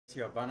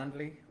You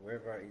abundantly,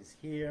 whoever is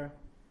here,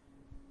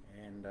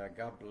 and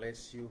God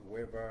bless you,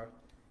 whoever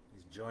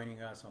is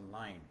joining us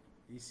online.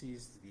 This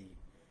is the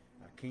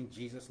King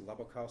Jesus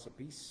LUBBOCK House of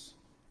Peace,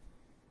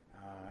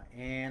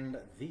 and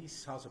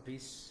this House of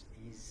Peace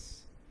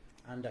is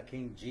under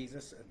King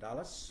Jesus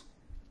Dallas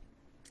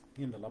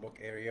in the Lubbock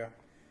area.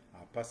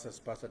 Pastors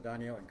Pastor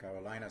Daniel and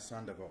Carolina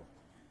Sandoval.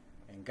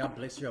 And God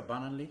bless you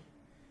abundantly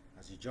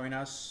as you join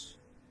us.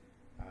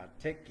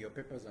 Take your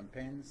papers and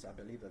pens. I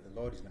believe that the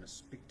Lord is going to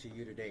speak to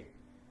you today.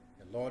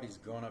 The Lord is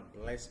going to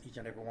bless each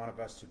and every one of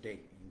us today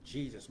in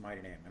Jesus'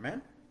 mighty name.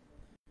 Amen.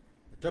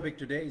 The topic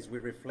today is we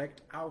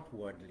reflect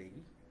outwardly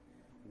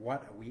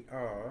what we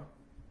are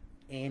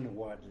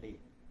inwardly.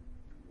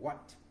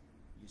 What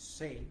you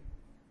say,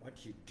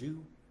 what you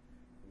do,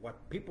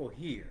 what people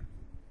hear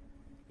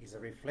is a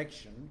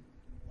reflection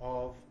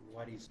of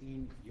what is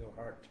in your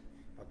heart.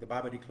 But the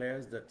Bible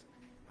declares that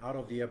out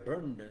of the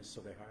abundance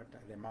of the heart,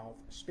 the mouth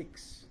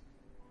speaks.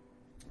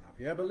 Now, if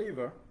you're a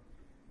believer,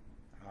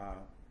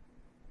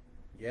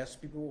 yes,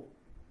 people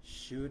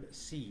should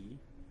see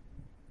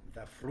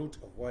the fruit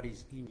of what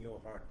is in your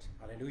heart.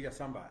 Hallelujah,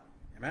 somebody.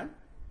 Amen?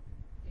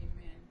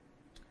 Amen.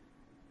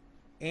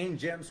 In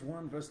James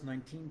 1, verse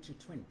 19 to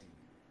 20.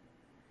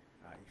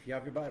 If you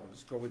have your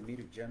Bibles, go with me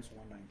to James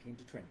 1, 19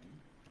 to 20.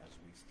 As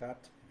we start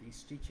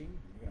this teaching,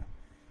 we're going to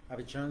have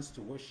a chance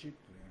to worship.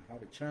 We're going to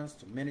have a chance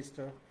to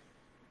minister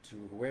to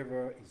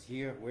whoever is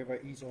here, whoever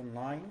is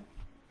online.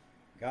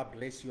 God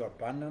bless you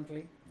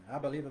abundantly. I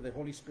believe that the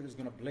Holy Spirit is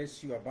going to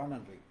bless you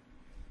abundantly.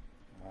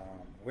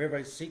 Whoever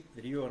is sick,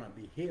 that you are going to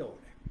be healed.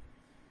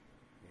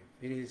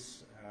 If it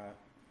is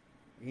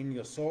in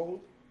your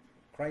soul,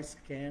 Christ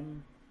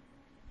came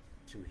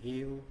to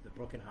heal the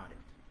brokenhearted.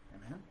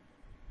 Amen?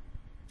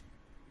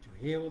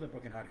 To heal the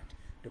brokenhearted,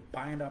 to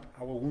bind up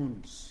our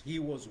wounds. He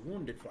was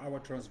wounded for our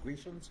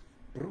transgressions,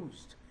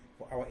 bruised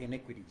for our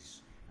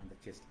iniquities. And the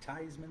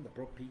chastisement that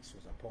brought peace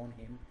was upon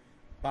him.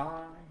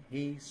 By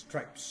his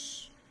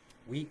stripes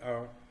we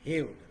are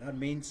healed. That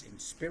means in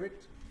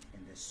spirit,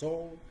 in the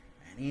soul,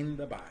 and in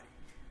the body.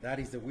 That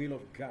is the will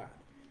of God,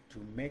 to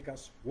make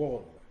us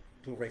whole,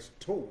 to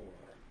restore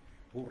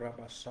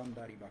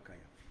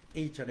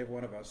each and every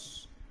one of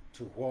us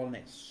to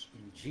wholeness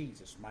in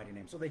Jesus' mighty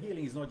name. So the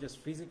healing is not just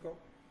physical.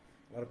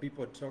 A lot of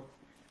people talk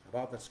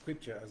about the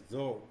scripture as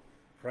though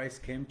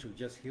Christ came to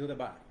just heal the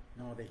body.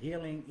 No, the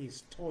healing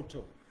is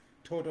total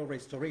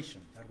restoration,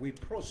 that we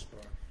prosper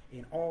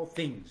in all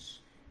things,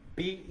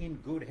 be in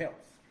good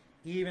health,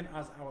 even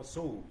as our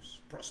souls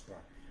prosper.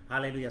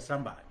 Hallelujah,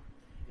 somebody.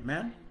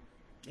 Amen?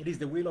 It is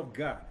the will of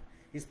God.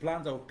 His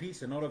plans are of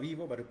peace and not of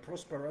evil, but to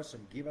prosper us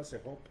and give us a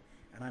hope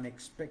and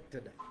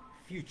unexpected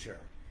future.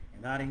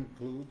 And that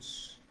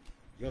includes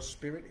your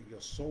spirit,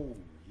 your soul,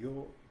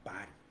 your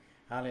body.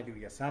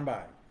 Hallelujah,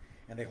 somebody.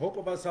 And the hope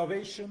of our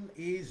salvation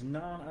is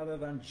none other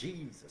than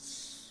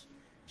Jesus.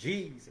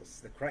 Jesus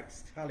the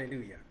Christ.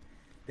 Hallelujah.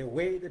 The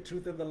way, the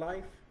truth, and the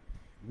life.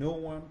 No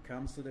one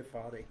comes to the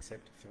Father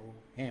except through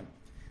him.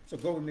 So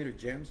go with me to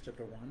James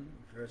chapter 1,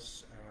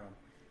 verse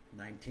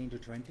 19 to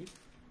 20. If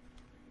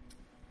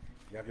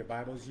you have your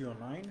Bibles, you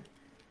online.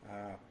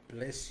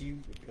 Bless you,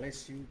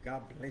 bless you.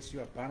 God bless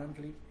you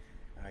abundantly.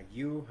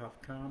 You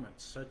have come at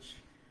such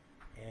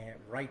a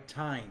right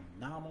time.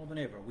 Now more than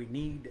ever, we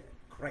need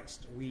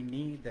Christ. We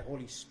need the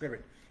Holy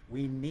Spirit.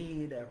 We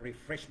need a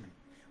refreshment.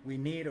 We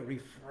need a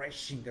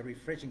refreshing, the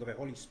refreshing of the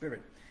Holy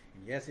Spirit.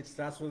 And yes, it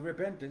starts with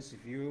repentance.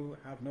 If you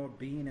have not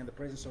been in the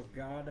presence of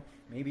God,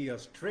 maybe you're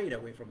strayed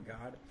away from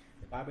God.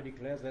 The Bible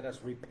declares, let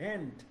us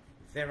repent,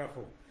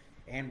 therefore,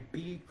 and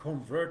be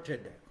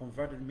converted.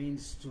 Converted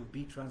means to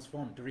be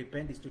transformed. To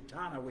repent is to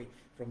turn away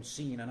from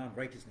sin and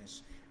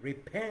unrighteousness.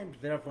 Repent,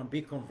 therefore, and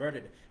be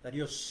converted, that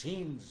your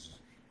sins,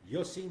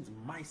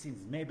 my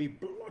sins, may be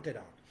blotted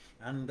out,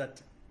 and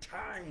that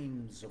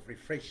times of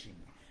refreshing.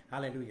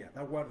 Hallelujah.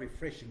 That word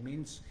refreshing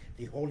means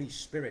the Holy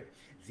Spirit.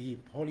 The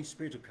Holy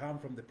Spirit to come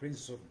from the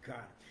presence of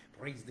God.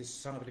 Praise the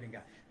Son of the living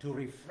God. To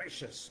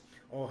refresh us.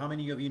 Oh, how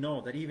many of you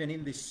know that even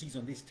in this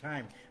season, this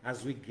time,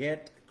 as we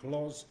get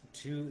close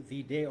to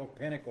the day of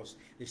Pentecost,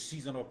 the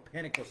season of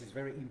Pentecost is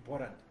very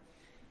important.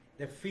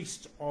 The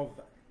feast of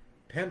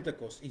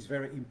Pentecost is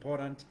very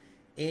important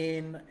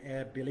in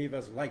a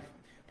believer's life.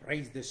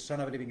 Praise the Son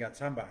of the living God.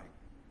 Somebody.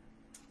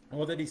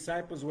 All the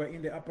disciples were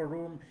in the upper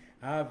room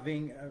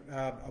having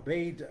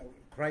obeyed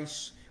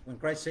Christ when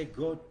Christ said,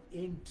 go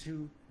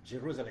into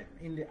Jerusalem,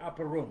 in the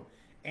upper room,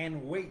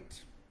 and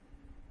wait.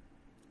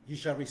 You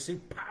shall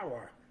receive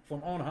power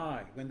from on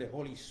high when the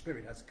Holy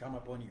Spirit has come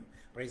upon you.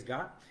 Praise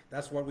God.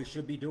 That's what we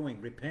should be doing,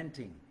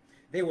 repenting.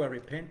 They were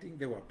repenting,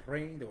 they were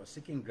praying, they were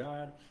seeking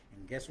God.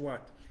 And guess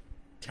what?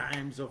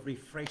 Times of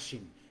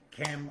refreshing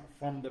came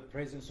from the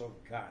presence of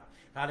God.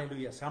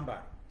 Hallelujah,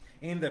 somebody.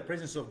 In the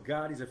presence of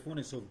God is a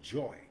fullness of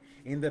joy.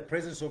 In the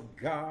presence of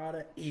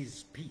God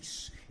is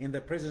peace. In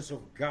the presence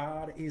of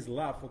God is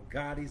love, for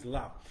God is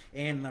love.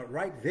 And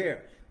right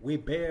there, we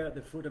bear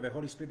the fruit of the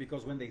Holy Spirit,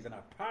 because when there is an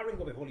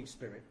outpouring of the Holy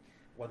Spirit,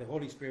 what the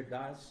Holy Spirit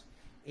does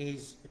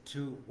is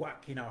to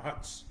work in our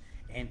hearts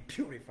and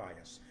purify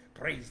us.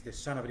 Praise the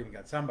Son of the living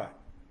God. Somebody.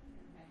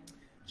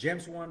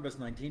 James 1 verse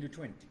 19 to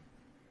 20.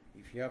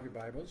 If you have your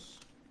Bibles,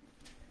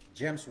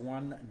 James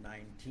 1,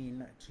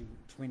 19 to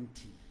 20.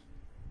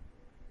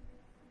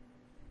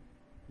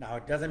 Now,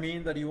 it doesn't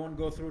mean that you won't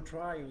go through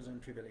trials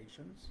and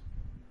tribulations.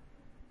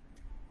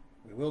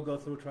 We will go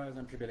through trials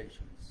and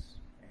tribulations.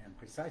 And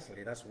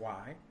precisely that's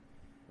why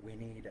we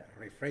need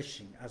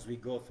refreshing as we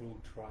go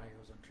through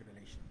trials and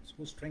tribulations.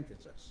 Who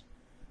strengthens us?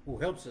 Who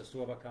helps us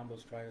to overcome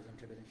those trials and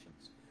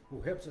tribulations?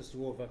 Who helps us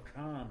to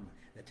overcome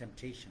the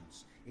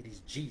temptations? It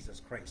is Jesus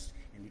Christ,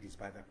 and it is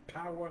by the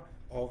power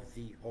of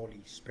the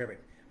Holy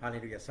Spirit.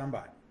 Hallelujah,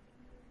 somebody.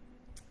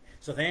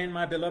 So then,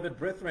 my beloved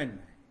brethren,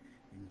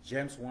 in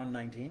James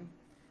 1:19,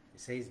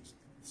 it says,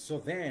 so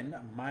then,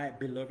 my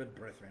beloved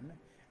brethren,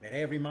 let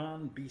every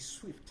man be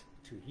swift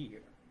to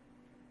hear,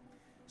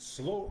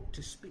 slow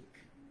to speak,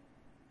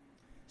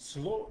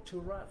 slow to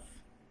wrath,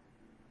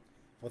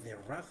 for the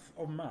wrath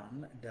of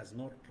man does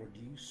not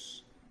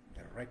produce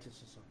the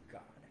righteousness of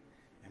God.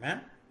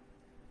 Amen?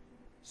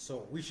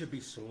 So we should be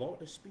slow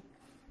to speak,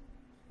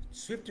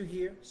 swift to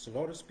hear,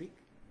 slow to speak.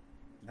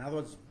 In other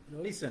words,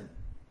 listen.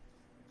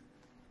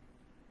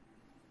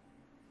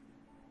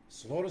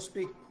 Slow to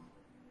speak,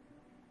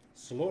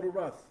 slow to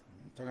wrath.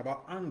 I'm talking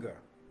about anger.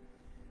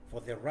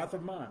 For the wrath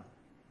of man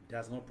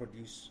does not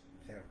produce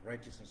the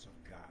righteousness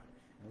of God.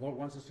 And the Lord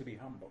wants us to be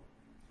humble,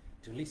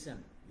 to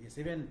listen. Yes,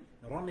 even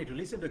not only to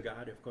listen to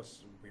God, of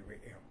course, we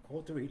are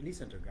called to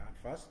listen to God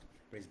first.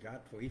 Praise God.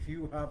 For if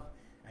you have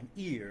an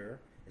ear,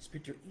 a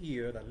spiritual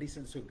ear that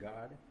listens to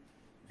God,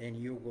 then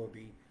you will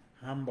be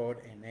humbled,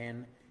 and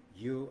then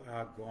you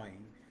are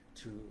going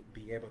to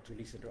be able to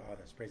listen to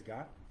others. Praise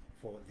God.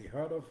 For the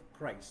heart of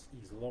Christ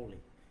is lowly.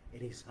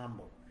 It is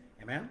humble.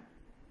 Amen?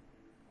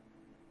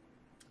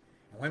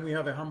 And when we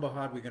have a humble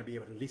heart, we're going to be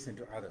able to listen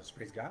to others.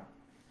 Praise God.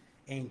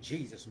 In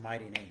Jesus'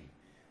 mighty name.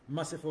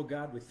 Merciful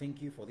God, we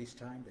thank you for this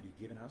time that you've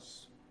given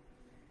us.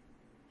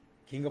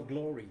 King of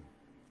glory,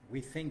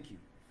 we thank you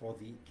for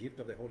the gift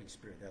of the Holy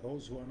Spirit. There are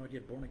those who are not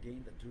yet born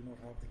again that do not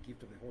have the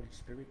gift of the Holy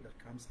Spirit that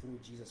comes through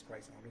Jesus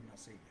Christ, our Lord and our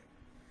Savior.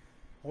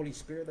 Holy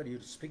Spirit, that you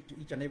would speak to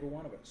each and every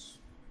one of us,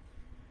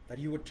 that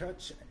you would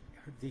touch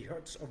the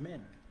hurts of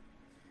men,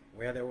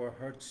 where there were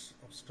hurts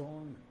of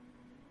stone,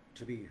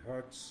 to be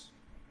hurts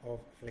of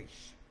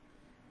flesh.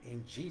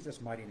 In Jesus'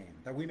 mighty name,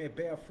 that we may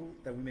bear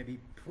fruit, that we may be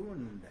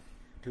pruned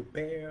to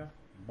bear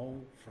more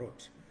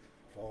fruit.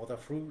 For the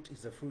fruit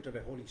is the fruit of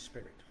the Holy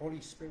Spirit.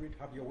 Holy Spirit,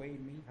 have your way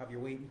in me, have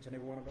your way in each and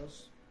every one of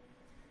us.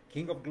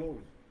 King of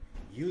glory,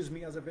 use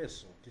me as a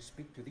vessel to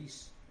speak to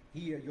these,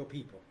 here your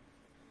people.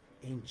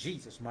 In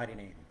Jesus' mighty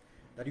name,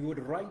 that you would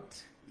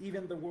write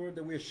even the word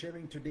that we're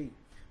sharing today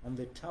on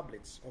the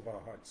tablets of our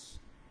hearts.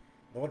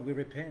 Lord, we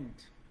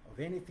repent of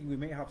anything we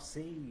may have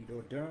said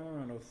or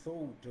done or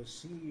thought or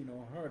seen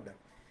or heard,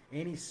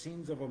 any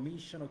sins of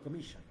omission or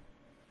commission.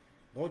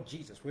 Lord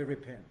Jesus, we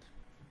repent.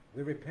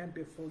 We repent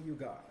before you,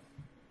 God.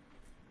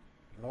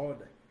 Lord,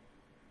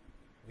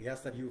 we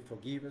ask that you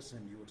forgive us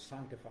and you would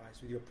sanctify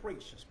us with your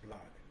precious blood.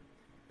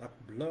 That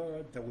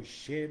blood that was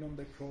shed on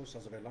the cross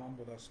as of a lamb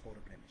without spot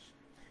or blemish.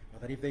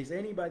 But that if there is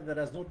anybody that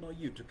does not know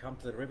you, to come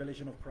to the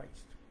revelation of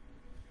Christ.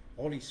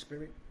 Holy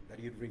Spirit, that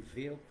you'd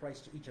reveal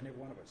Christ to each and every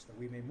one of us, that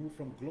we may move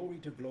from glory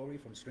to glory,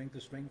 from strength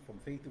to strength, from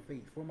faith to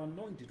faith, from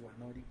anointing to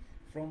anointing,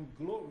 from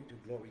glory to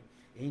glory,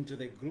 into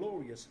the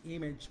glorious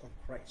image of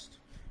Christ,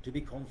 to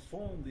be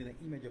conformed in the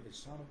image of the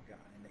Son of God,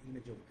 in the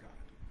image of God.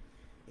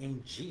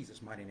 In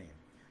Jesus' mighty name.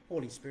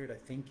 Holy Spirit, I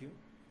thank you.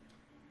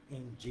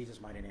 In Jesus'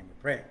 mighty name we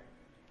pray.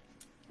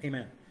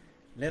 Amen.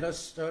 Let us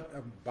start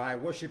by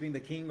worshiping the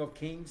King of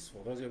Kings.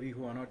 For those of you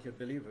who are not yet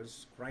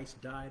believers, Christ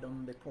died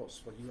on the cross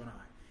for you and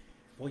I.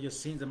 For your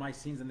sins and my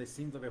sins and the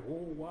sins of the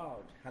whole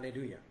world.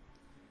 Hallelujah.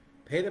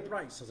 Pay the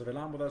price as of a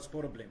lamb without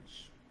spot or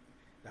blemish,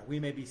 that we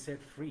may be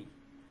set free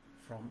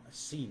from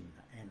sin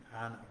and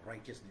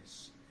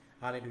unrighteousness.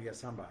 Hallelujah,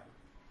 somebody.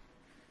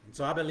 And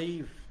so I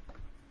believe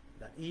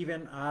that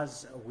even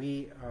as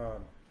we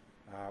are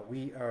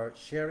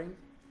sharing,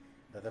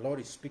 that the Lord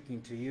is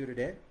speaking to you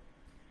today.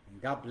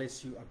 And God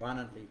bless you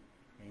abundantly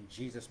in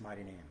Jesus'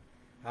 mighty name.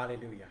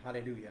 Hallelujah,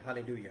 hallelujah,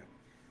 hallelujah.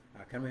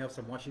 Can we have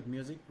some worship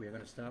music? We are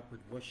going to start with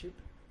worship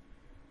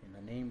in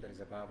the name that is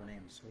above the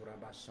names.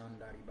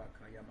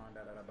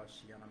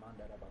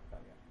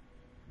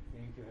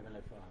 Thank you,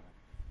 Heavenly Father.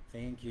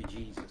 Thank you,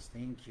 Jesus.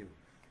 Thank you.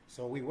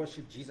 So we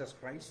worship Jesus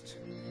Christ.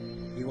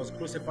 He was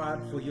crucified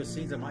for your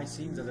sins and my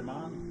sins as a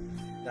man,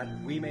 that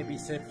we may be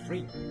set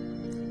free,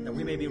 that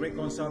we may be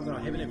reconciled to our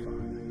Heavenly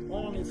Father.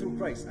 Only through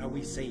Christ are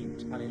we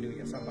saved.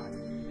 Hallelujah. Somebody.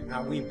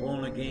 Are we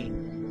born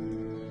again?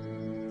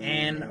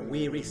 And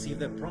we receive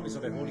the promise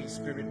of the Holy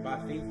Spirit by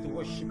faith to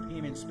worship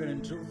Him in spirit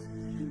and truth,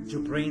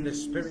 to pray in the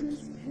Spirit.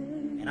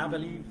 And I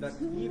believe that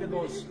even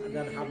those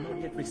that have not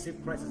yet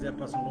received Christ as their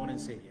personal Lord and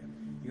Savior,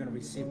 you're going to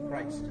receive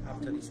Christ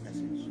after this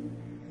message.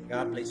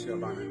 God bless you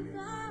abundantly.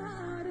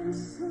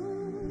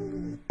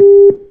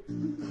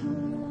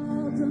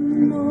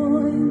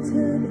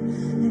 Anointed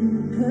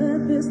and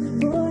purpose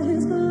for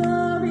His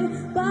glory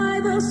by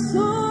the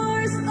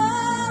source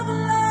of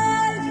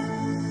life,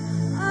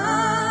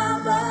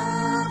 Abba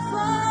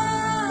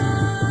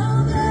Father.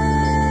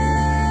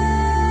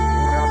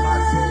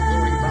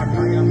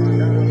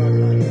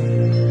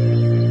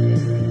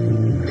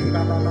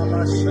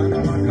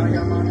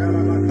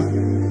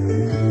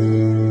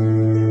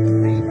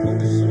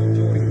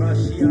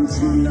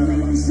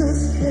 Jesus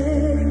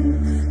came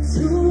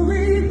to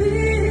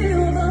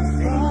reveal the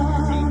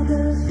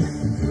Father,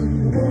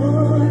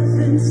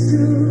 orphans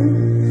to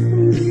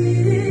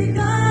be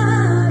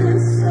God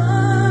and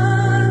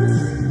sons,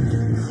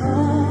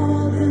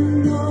 called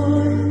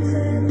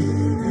anointed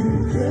and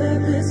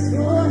purpose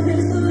for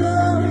His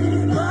glory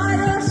by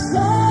the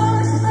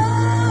source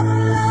of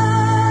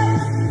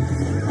life.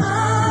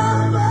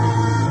 Our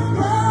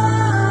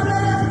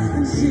Father,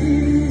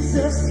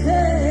 Jesus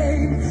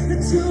came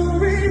to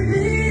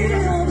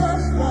reveal the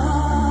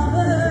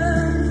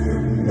Father,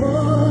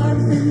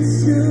 orphans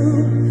to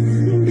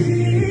be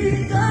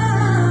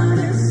God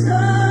and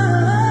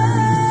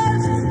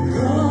sons,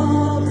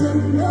 called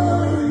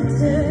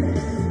anointed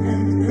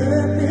and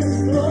purpose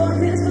for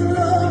His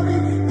glory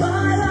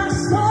by the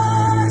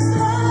source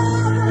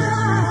of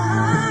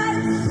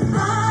life.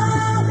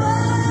 Our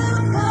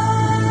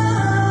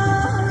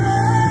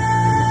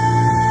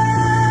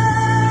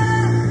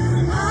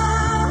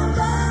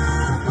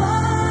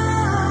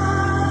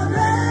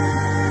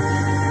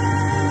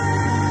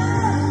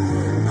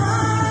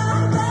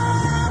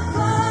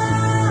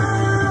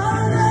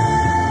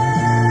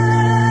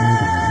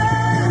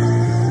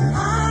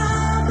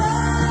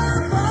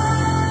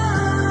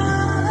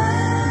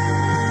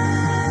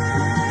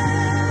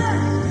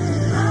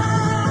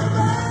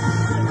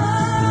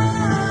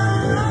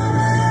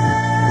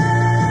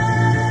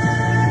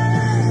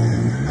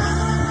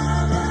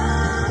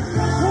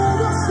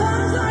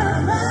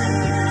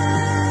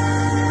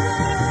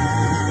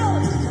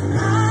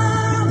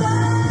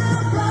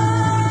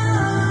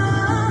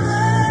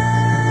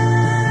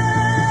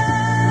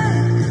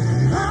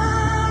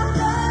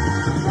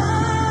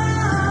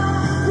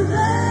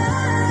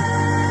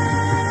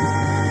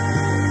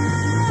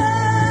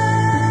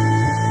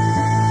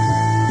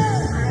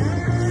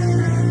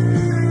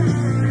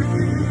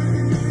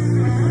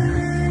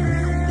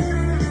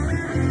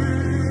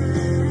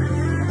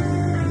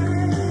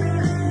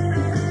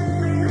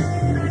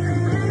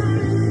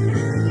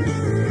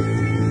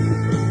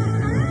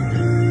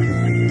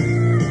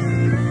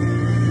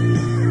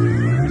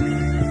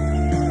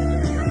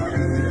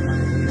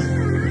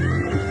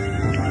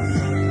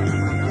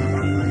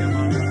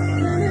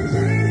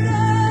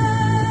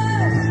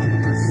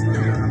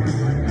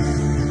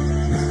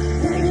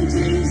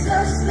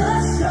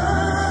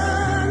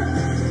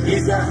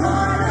is the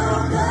heart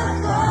of the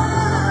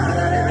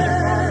Father,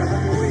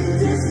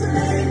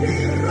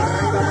 displaying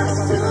promise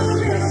to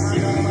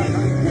receive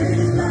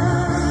His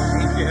love.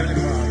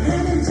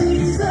 And in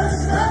Jesus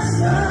the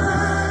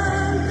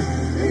Son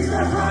is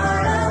the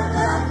heart of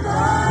the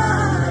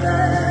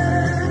Father,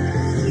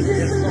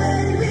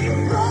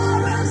 displaying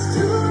promise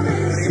to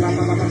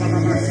receive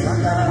His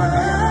love.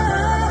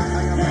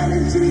 And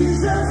in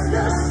Jesus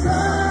the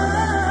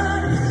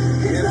Son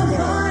is the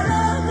heart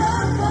of the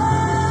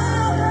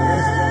Father,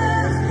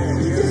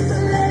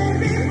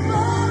 displaying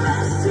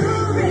promise to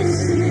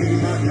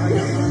receive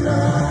His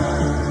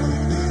love.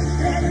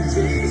 And in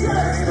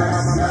Jesus the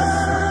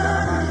Son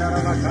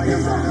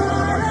is the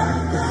heart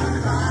of the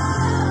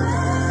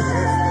Father,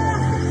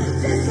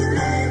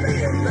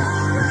 displaying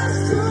promise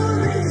to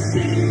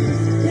receive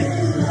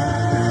His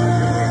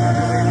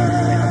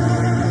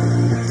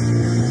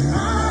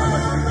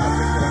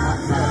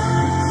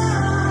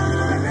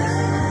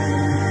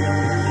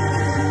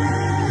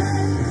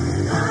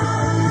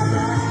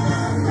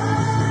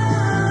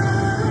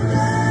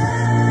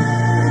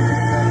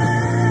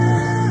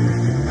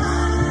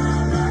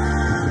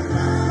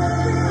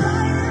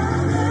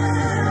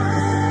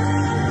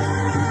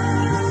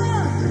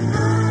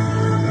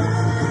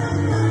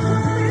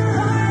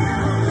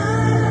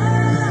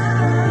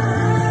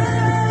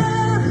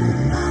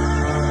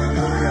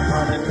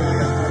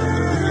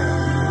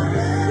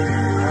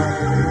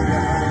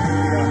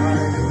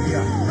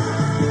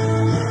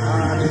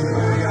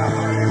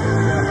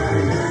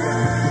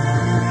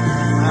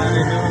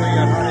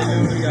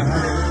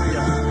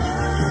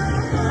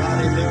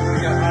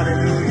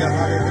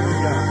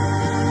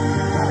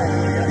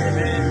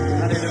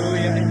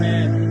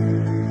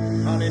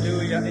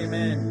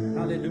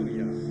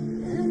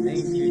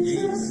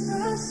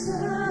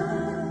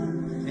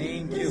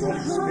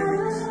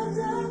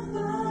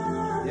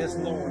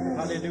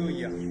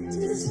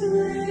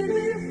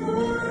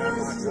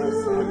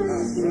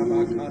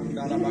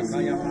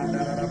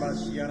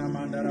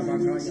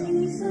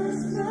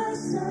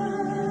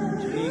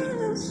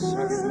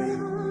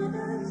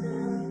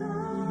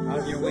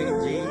Have your way,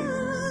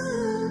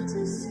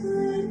 Jesus.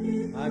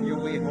 Have your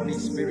way, Holy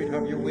Spirit.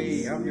 Have your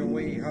way, have your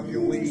way, have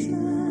your way.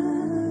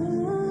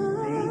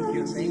 Thank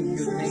you, thank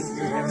you, thank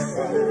you, Heavenly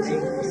Father.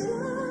 Thank you.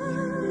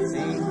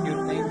 Thank you,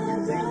 thank you,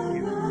 thank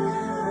you.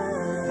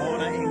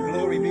 Honor and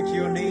glory be to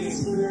your name.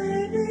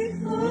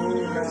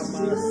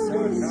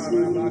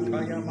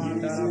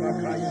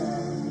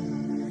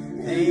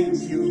 Thank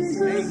you,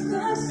 thank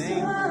you, thank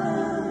you.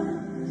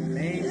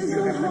 Thank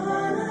you, Heavenly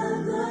Father.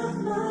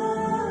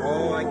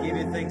 Oh, I give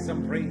you thanks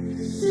and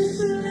praise.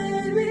 You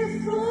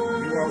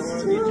are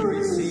worthy to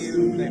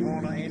receive the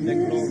honor and the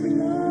glory.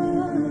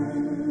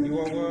 You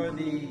are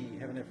worthy.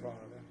 Heavenly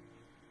Father.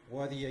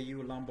 Worthy are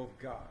you, Lamb of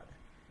God,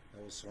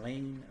 that was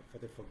slain for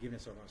the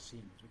forgiveness of our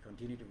sins. We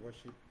continue to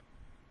worship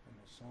in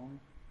the song.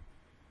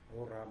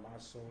 Ora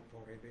maso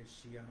torebe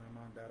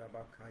shianamandara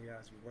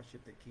bakaya, as we worship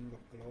the King of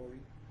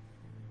Glory.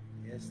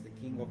 Yes, the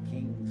King of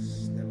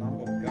Kings, the Lamb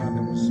of God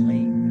that was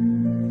slain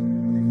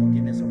for the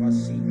forgiveness of our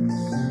sins.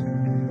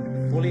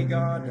 Fully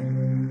God,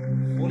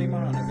 fully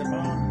man, as the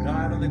man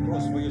died on the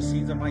cross for your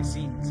sins and my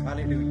sins.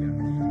 Hallelujah.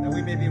 That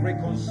we may be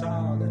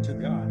reconciled to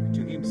God,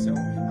 to Himself.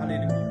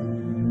 Hallelujah.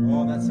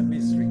 Oh, that's a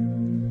mystery.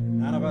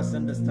 None of us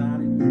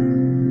understand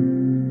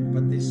it.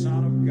 But the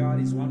Son of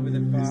God is one with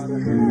the Father,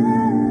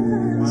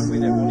 one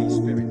with the Holy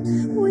Spirit.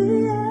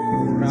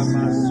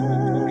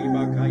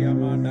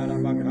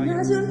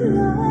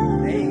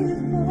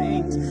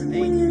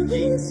 Thank you,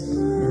 Jesus,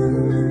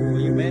 for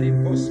you made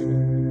it possible.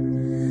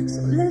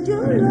 So let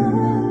your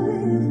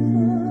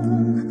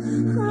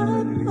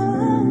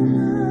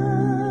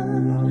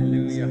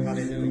Hallelujah,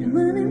 hallelujah.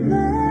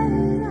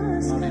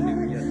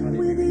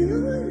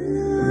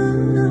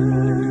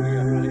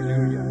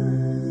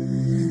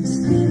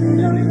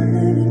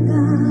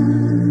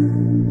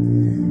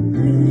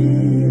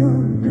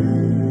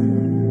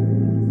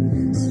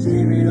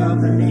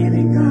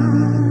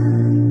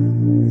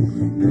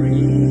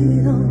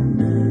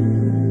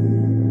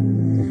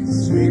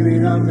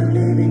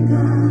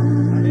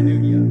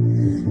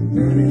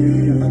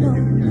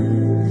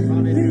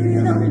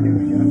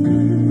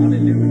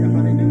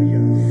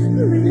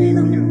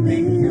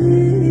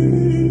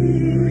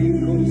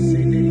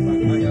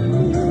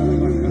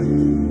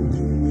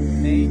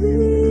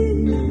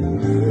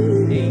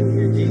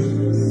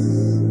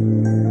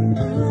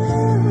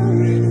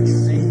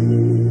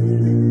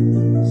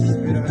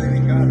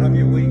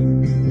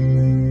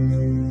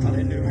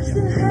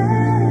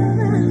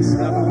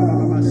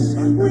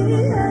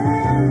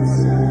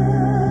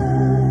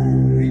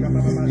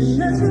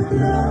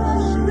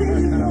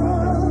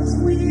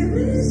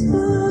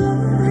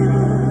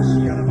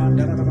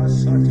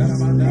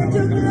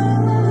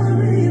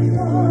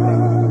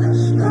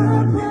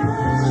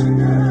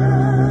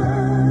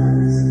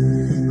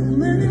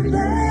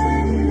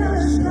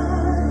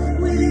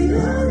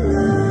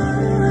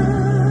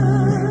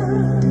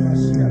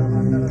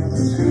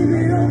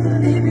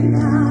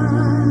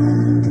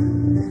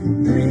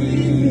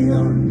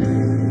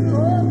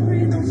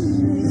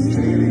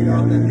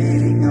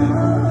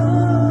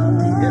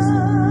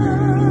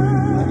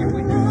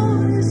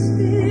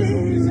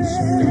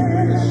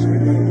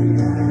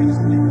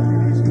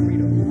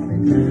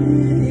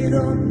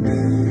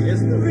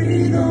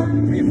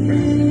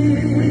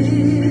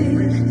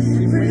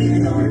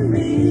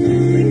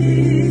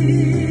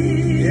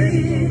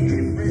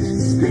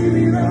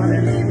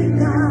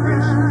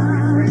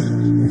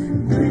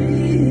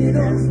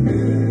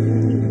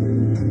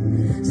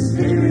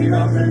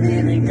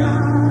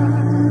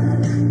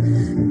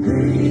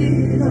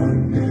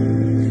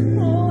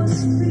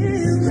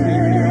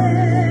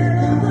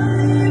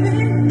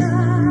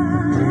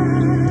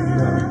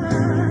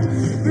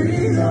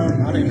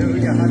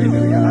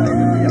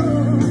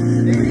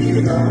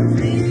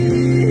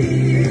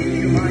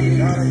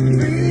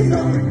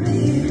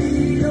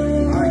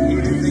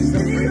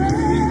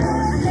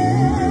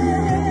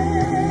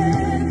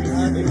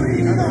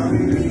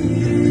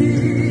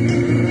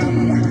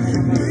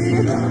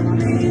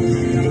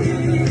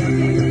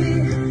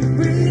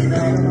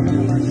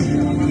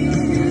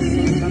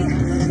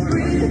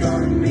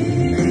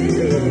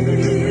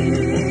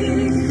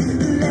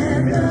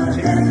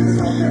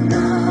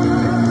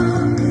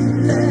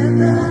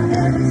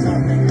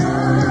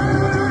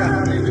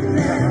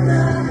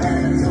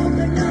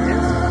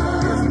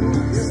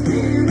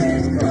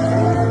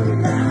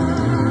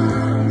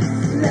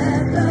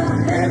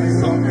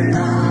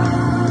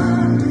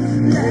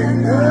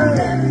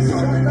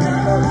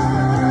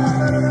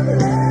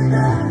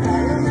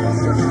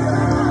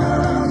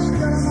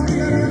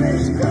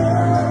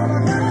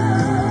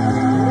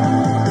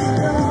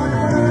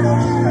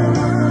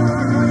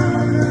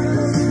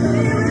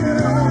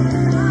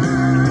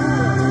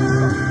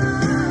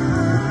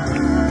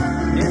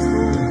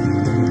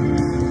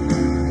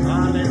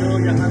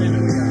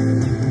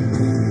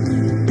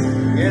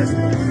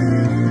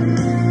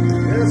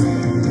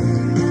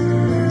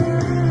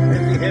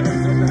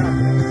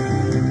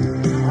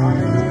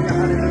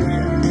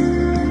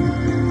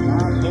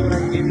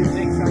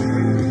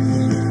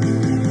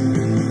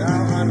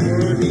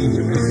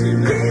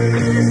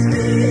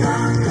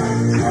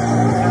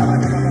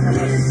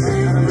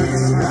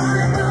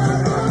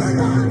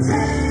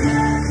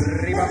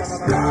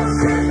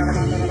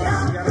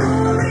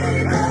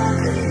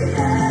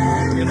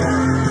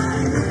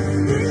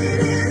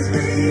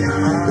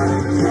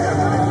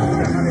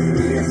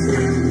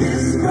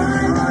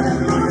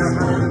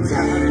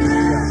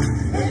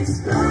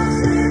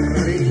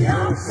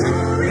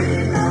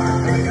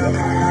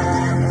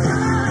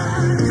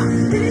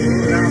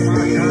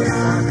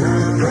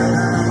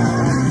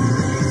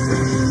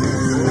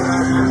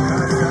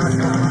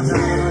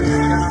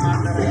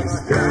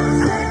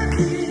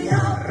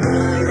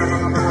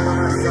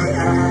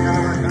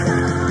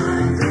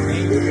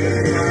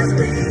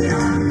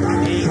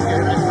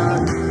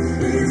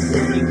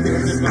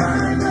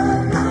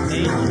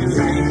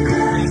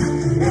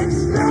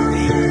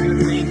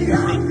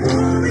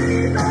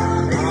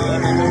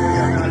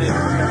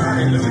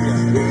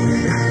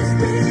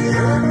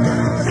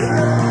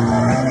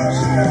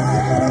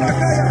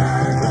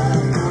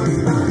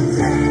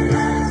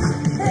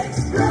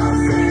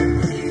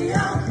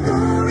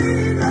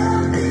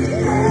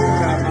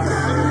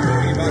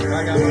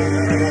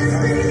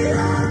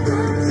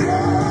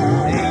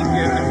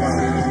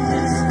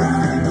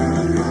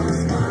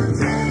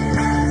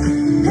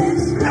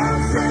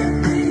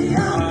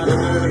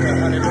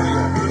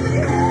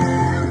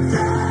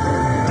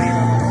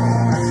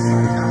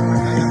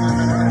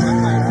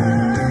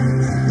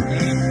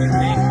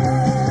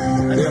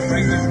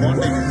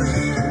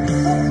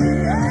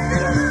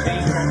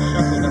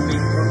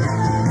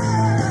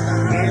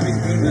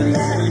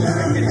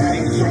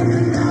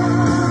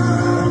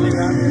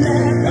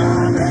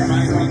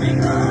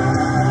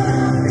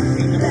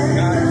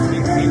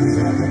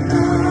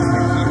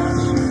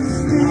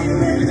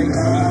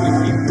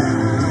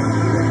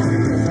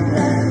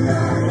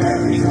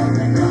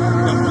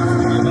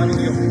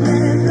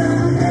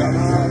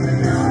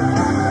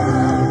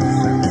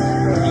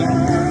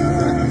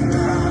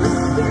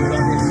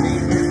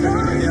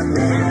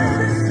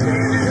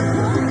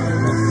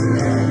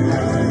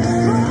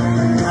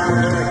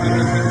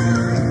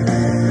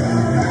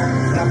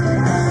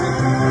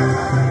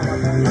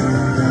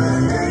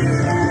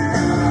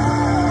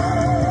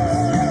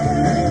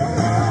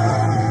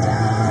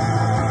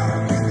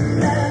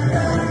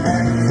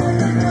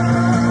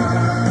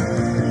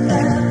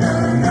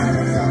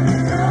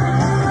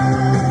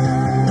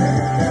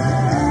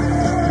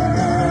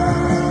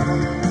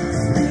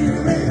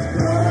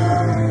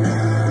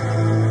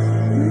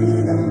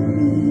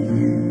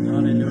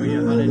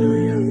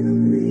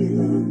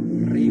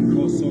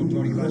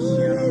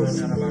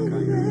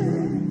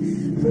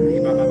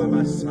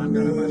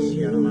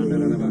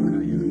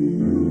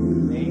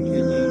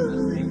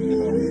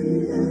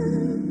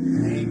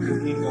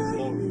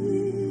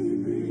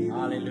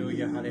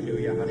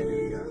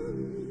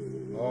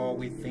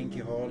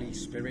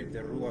 Spirit, the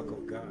Ruach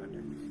of God.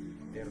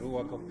 The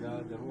Ruach of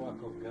God, the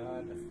Ruach of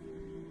God.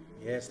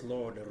 Yes,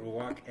 Lord, the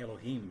Ruach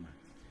Elohim.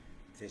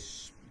 The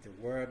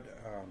word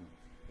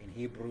in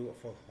Hebrew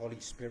for Holy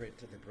Spirit,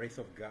 the breath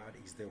of God,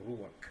 is the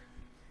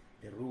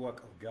Ruach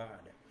of God.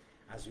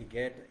 As we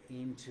get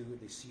into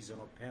the season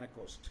of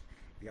Pentecost,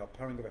 the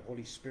outpouring of the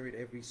Holy Spirit,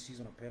 every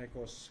season of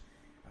Pentecost,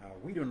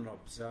 we don't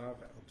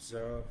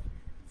observe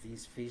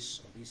these feasts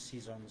or these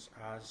seasons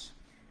as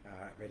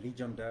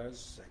religion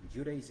does. In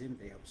Judaism,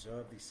 they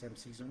observe the same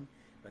season,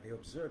 but they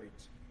observe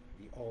it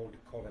the old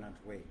covenant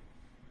way.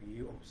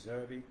 You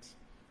observe it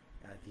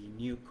the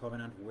new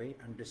covenant way,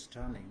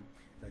 understanding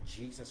that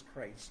Jesus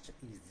Christ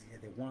is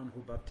the one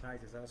who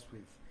baptizes us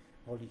with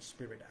Holy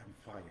Spirit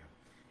and fire.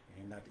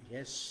 And that,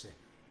 yes,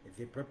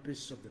 the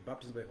purpose of the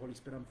baptism of the Holy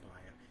Spirit and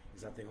fire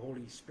is that the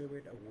Holy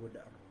Spirit would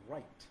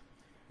write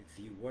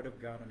the Word of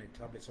God on the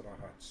tablets of our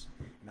hearts.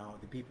 Now,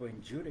 the people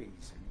in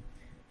Judaism,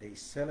 they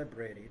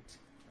celebrate it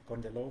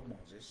according to the law of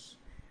Moses,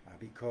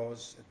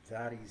 because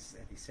that is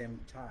at the same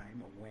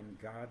time when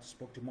God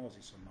spoke to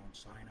Moses on Mount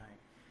Sinai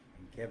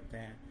and gave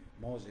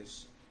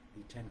Moses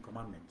the Ten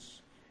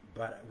Commandments.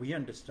 But we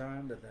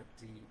understand that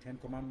the Ten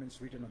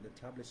Commandments written on the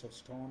tablets of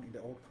stone in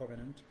the Old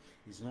Covenant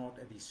is not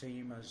the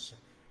same as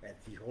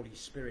the Holy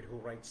Spirit who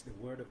writes the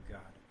Word of God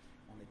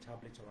on the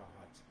tablets of our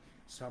hearts.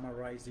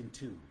 Summarized in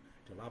two: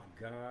 to love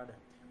God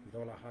with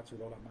all our hearts,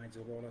 with all our minds,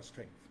 with all our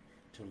strength;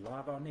 to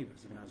love our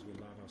neighbors even as we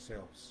love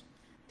ourselves.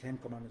 Ten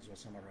Commandments were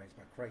summarized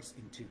by Christ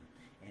in two.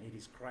 And it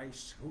is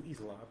Christ who is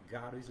love,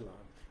 God who is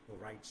love, who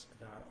writes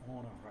that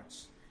on our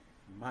hearts.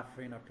 My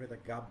friend, I pray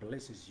that God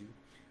blesses you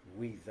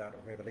with that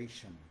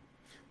revelation.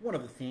 One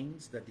of the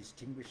things that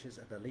distinguishes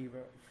a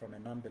believer from a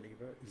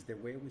non-believer is the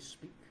way we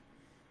speak,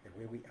 the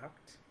way we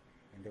act,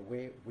 and the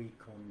way we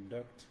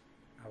conduct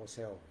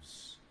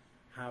ourselves,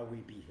 how we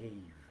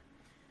behave.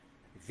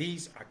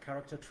 These are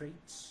character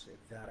traits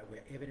that were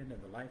evident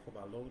in the life of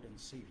our Lord and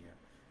Savior,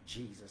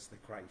 Jesus the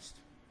Christ.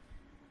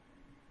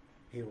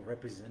 He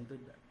represented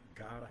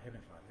God, our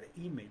Heavenly Father,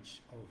 the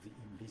image of the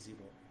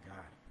invisible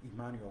God,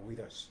 Emmanuel with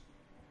us.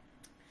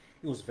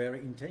 He was very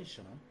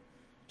intentional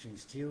to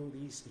instill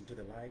this into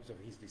the lives of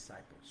his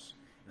disciples.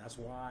 And that's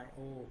why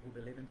all who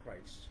believe in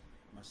Christ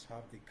must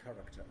have the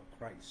character of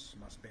Christ,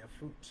 must bear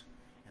fruit.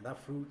 And that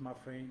fruit, my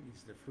friend,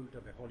 is the fruit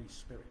of the Holy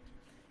Spirit.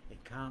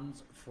 It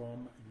comes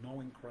from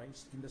knowing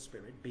Christ in the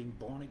Spirit, being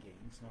born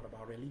again. It's not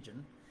about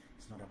religion.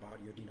 It's not about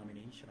your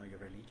denomination or your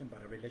religion,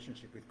 but a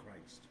relationship with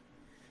Christ.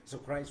 So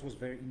Christ was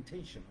very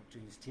intentional to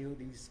instill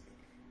these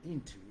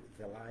into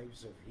the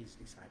lives of his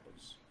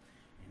disciples.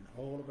 And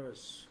all of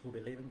us who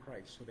believe in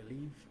Christ, who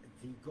believe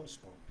the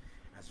gospel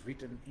as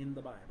written in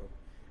the Bible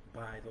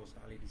by those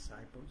early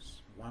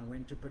disciples, one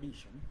went to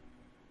perdition,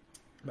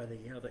 but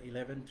the other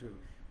 11 to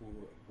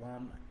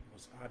one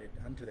was added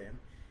unto them,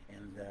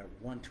 and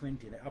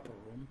 120 in the upper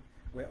room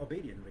were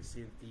obedient,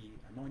 received the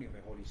anointing of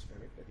the Holy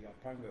Spirit, the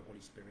outpouring of the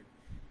Holy Spirit,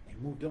 and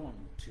moved on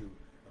to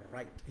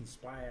write,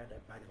 inspired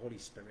by the Holy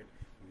Spirit,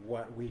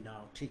 what we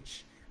now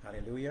teach.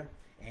 Hallelujah.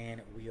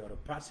 And we ought to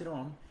pass it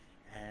on,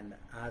 and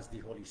as the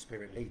Holy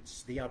Spirit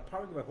leads. The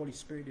outpouring of the Holy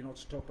Spirit did not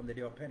stop on the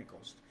day of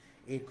Pentecost.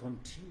 It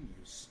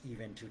continues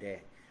even today.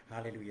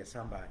 Hallelujah,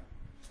 somebody.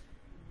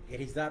 It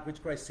is that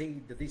which Christ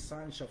said, that these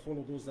signs shall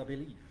follow those that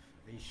believe.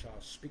 They shall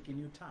speak in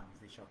new tongues.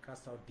 They shall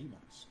cast out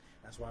demons.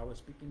 That's why I was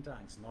speaking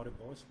tongues. Not a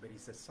voice, but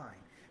it's a sign.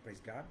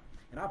 Praise God.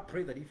 And I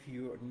pray that if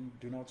you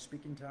do not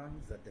speak in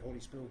tongues, that the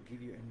Holy Spirit will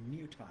give you a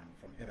new tongue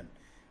from heaven.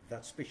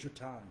 That special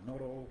tongue.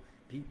 Not all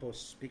people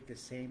speak the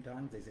same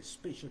tongue. There's a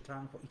special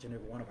tongue for each and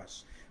every one of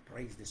us.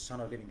 Praise the Son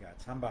of living God.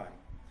 Somebody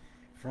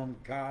from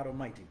God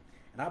Almighty.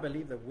 And I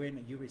believe that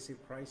when you receive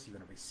Christ, you're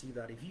going to receive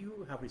that. If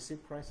you have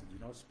received Christ and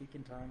do not speak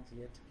in tongues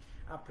yet,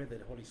 I pray that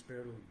the Holy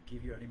Spirit will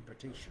give you an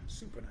impartation,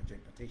 supernatural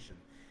impartation,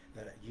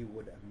 that you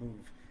would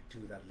move to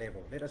that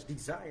level. Let us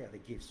desire the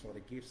gifts, for the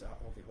gifts are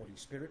of the Holy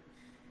Spirit,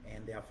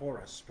 and they are for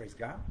us. Praise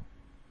God.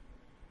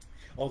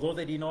 Although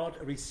they did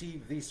not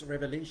receive this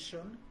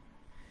revelation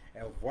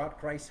of what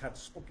Christ had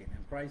spoken,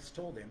 and Christ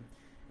told them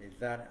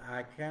that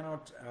I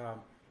cannot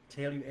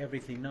tell you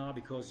everything now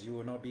because you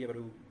will not be able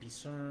to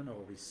discern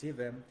or receive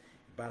them,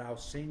 but I'll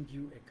send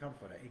you a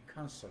comforter, a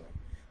counselor,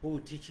 who will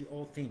teach you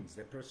all things,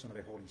 the person of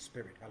the Holy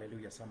Spirit.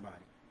 Hallelujah,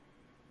 somebody.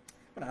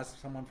 I'm going to ask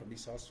someone from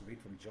this house to read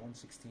from John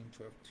 16,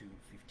 12 to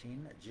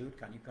 15. Jude,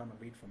 can you come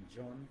and read from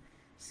John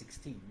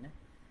 16?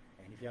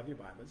 And if you have your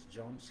Bibles,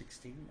 John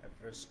 16,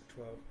 verse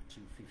 12 to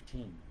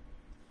 15. I'm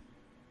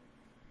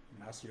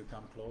going to ask you to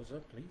come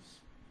closer,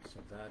 please,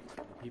 so that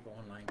the people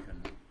online can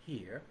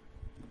hear.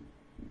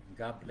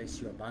 God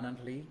bless you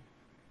abundantly.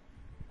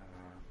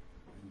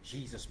 In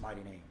Jesus'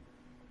 mighty name.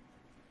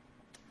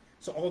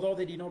 So although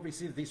they did not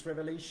receive this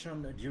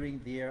revelation during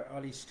their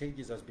early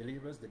stages as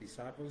believers, the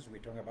disciples we're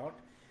talking about,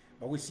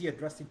 but we see a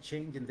drastic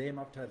change in them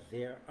after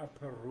their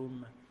upper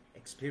room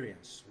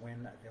experience,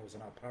 when there was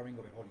an outpouring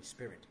of the Holy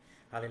Spirit.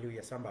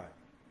 Hallelujah, somebody.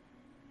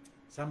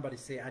 Somebody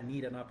say, I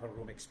need an upper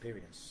room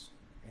experience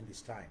in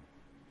this time.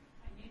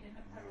 I need an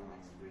upper room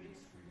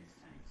experience for this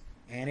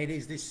time. And it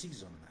is this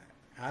season.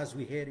 as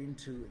we head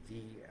into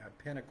the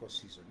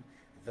Pentecost season,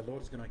 the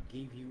Lord is going to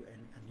give you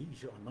an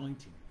unusual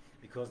anointing,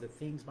 because the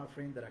things, my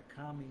friend, that are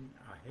coming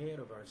ahead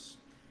of us,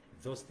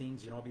 those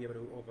things you'll not be able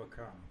to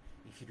overcome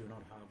if you do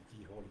not have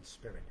the Holy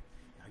Spirit.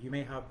 Now, you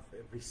may have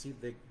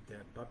received the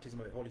baptism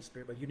of the Holy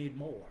Spirit, but you need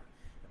more.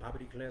 The Bible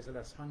declares that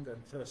us hunger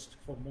and thirst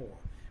for more.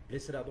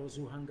 Blessed are those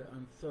who hunger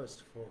and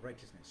thirst for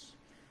righteousness,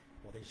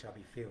 for they shall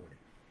be filled.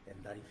 And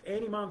that if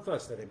any man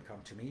thirst, let him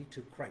come to me,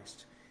 to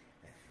Christ.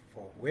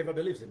 For whoever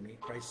believes in me,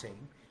 Christ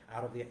saying,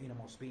 out of their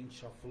innermost being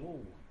shall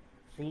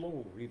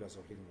flow rivers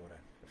of living water.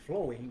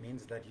 Flowing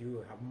means that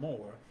you have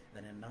more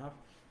than enough,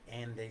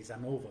 and there is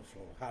an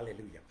overflow.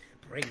 Hallelujah.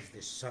 Praise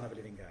the Son of the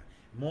living God.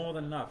 More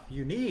than enough.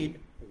 You need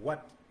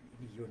what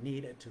you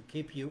need to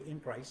keep you in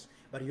Christ,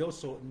 but you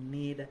also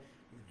need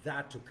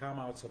that to come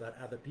out so that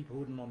other people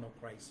who do not know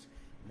Christ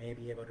may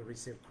be able to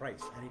receive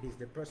Christ. And it is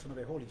the person of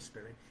the Holy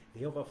Spirit,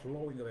 the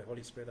overflowing of the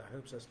Holy Spirit, that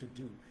helps us to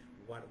do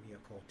what we are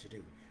called to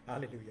do.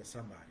 Hallelujah,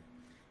 somebody.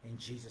 In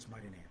Jesus'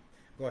 mighty name.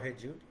 Go ahead,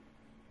 Jude.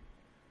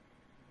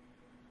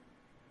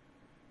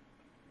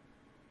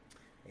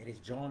 It is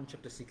John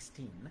chapter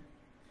 16,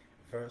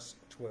 verse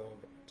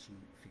 12 to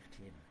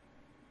 15.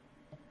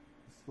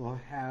 So I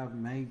have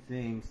many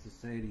things to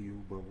say to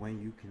you, but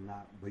you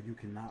cannot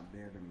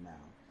bear them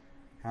now.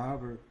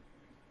 However,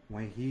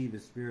 when he, the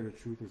Spirit of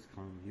truth, is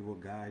come, he will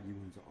guide you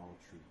into all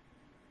truth.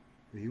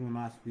 For he will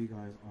not speak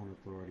on his own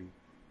authority.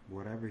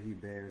 Whatever he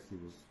bears, he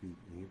will speak,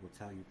 and he will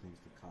tell you things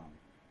to come.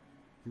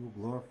 He will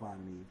glorify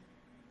me,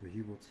 for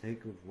he will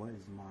take of what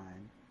is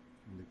mine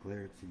and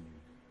declare it to you.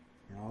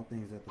 And all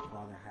things that the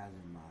Father has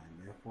in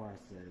mind. Therefore I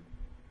said,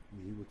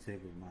 he will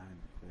take of mine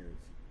and declare it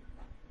to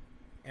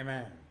you.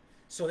 Amen.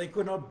 So they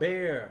could not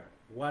bear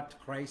what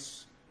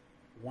Christ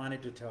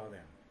wanted to tell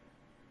them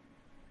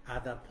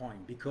at that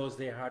point, because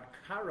they had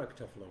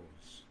character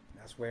flaws.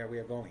 That's where we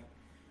are going.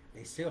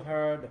 They still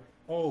heard,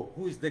 oh,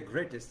 who is the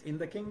greatest in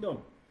the kingdom?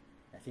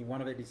 I think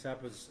one of the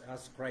disciples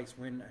asked Christ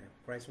when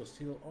Christ was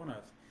still on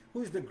earth,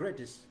 who is the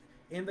greatest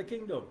in the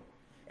kingdom?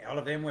 All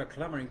of them were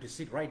clamoring to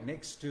sit right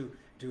next to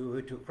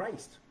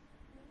Christ,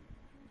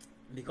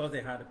 because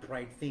they had a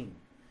pride thing.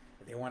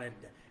 They wanted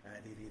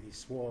the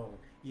swore,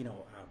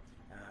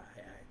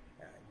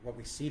 what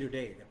we see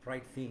today, the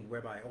pride thing,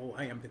 whereby, oh,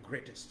 I am the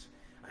greatest.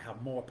 I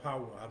have more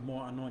power, I have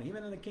more anointing.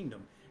 Even in the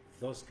kingdom,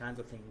 those kinds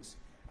of things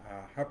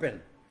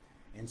happen.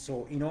 And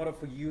so in order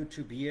for you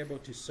to be able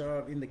to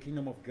serve in the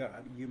kingdom of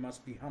God, you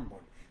must be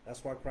humbled.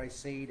 That's why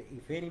Christ said,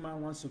 if any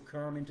man wants to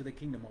come into the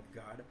kingdom of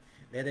God,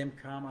 let them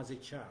come as a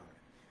child.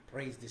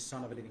 Praise the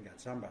Son of the living God,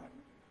 somebody.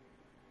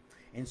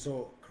 And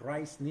so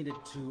Christ needed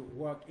to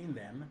work in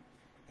them,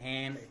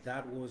 and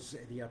that was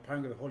the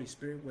appearing of the Holy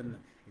Spirit when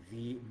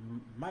the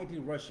mighty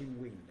rushing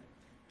wind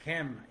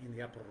came in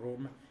the upper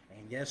room,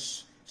 and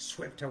yes,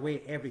 swept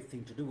away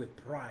everything to do with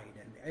pride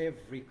and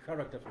every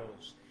character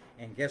flaws.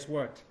 And guess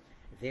what?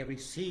 They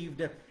received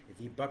the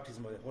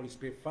baptism of the Holy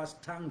Spirit,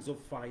 first tongues of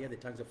fire, the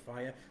tongues of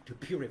fire to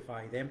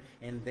purify them,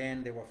 and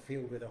then they were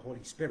filled with the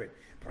Holy Spirit.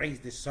 Praise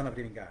the Son of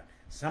the living God.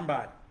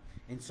 Somebody.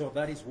 And so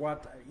that is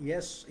what,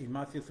 yes, in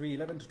Matthew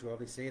 3:11-12,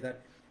 they say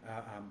that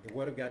the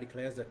Word of God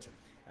declares that,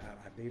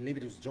 I believe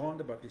it was John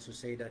the Baptist who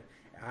said that,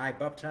 I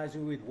baptize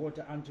you with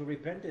water unto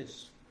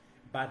repentance,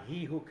 but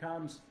he who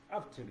comes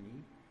after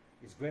me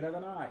is greater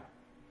than I.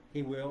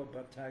 He will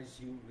baptize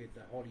you with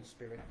the Holy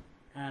Spirit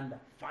and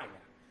fire.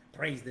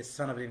 Praise the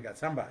Son of the living God.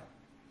 Somebody.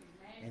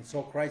 Amen. And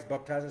so Christ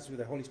baptizes with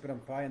the Holy Spirit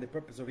and fire, and the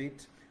purpose of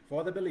it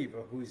for the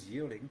believer who is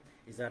yielding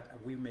is that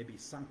we may be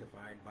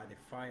sanctified by the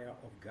fire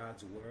of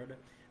God's Word,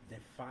 the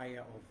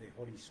fire of the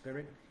Holy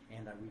Spirit,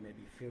 and that we may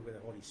be filled with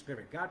the Holy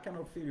Spirit. God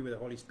cannot fill you with the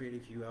Holy Spirit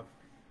if you have,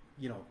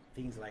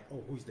 things like,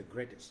 oh, who is the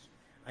greatest?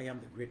 I am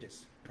the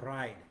greatest.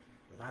 Pride,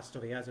 lust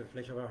of the eyes, of the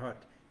flesh of our heart,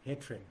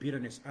 hatred,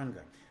 bitterness,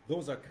 anger.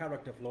 Those are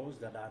character flaws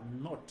that are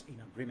not in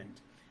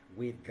agreement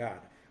with God,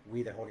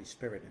 with the Holy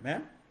Spirit.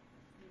 Amen?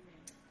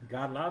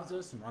 God loves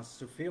us and wants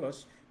to fill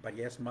us, but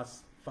yes,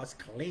 must first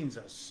cleanse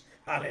us.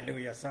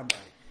 Hallelujah,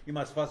 somebody. You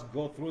must first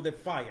go through the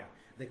fire,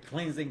 the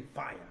cleansing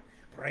fire.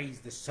 Praise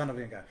the Son of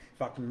God. In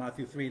fact, in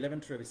Matthew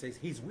 3:11-12, it says,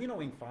 his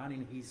winnowing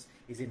fan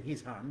is in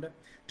his hand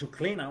to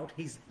clean out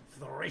his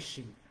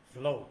threshing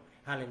floor.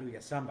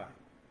 Hallelujah, somebody.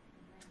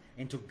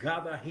 And to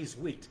gather his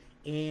wheat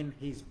in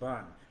his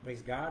barn.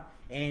 Praise God.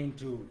 And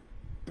to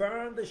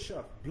burn the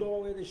chaff, blow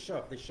away the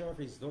chaff. The chaff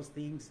is those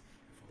things,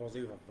 for those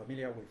of you who are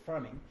familiar with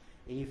farming,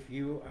 if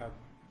you have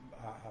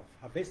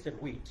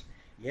harvested wheat,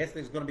 yes,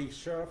 there's going to be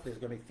chaff, there's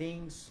going to be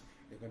things,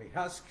 there's going to be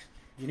husks.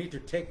 You need to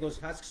take those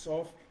husks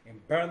off and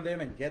burn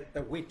them and get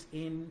the wheat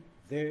in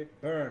the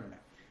burn,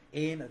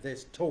 in the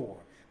store.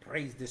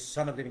 Praise the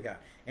Son of the living God.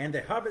 And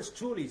the harvest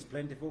truly is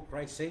plentiful,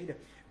 Christ said,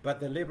 but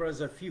the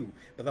laborers are few.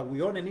 But that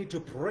we only need to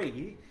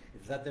pray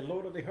that the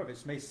Lord of the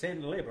harvest may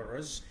send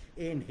laborers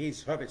in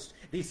his harvest.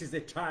 This is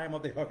the time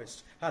of the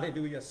harvest.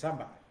 Hallelujah,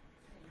 somebody.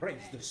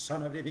 Praise the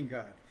Son of the living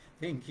God.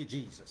 Thank you,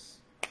 Jesus.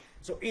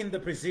 So in the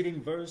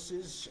preceding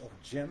verses of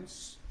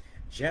James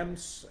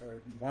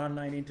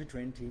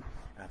 1:19-20,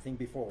 I think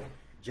before,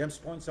 James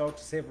points out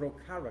several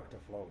character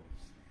flaws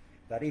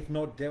that if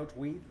not dealt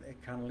with, it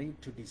can lead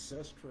to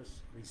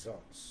disastrous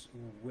results,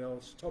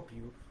 will stop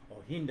you or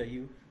hinder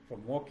you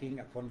from walking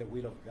upon the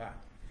will of God.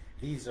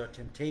 These are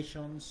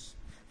temptations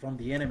from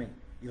the enemy.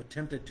 You're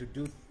tempted to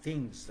do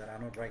things that are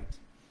not right.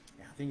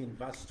 I think in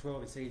verse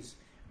 12 it says,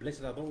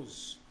 blessed are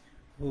those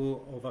who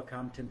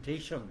overcome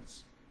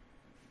temptations,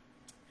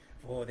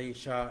 for they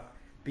shall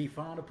be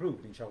found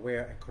approved and shall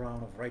wear a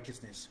crown of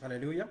righteousness.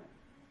 Hallelujah.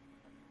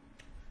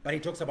 But he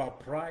talks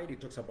about pride, he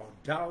talks about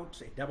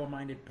doubt. A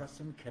double-minded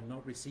person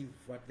cannot receive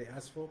what they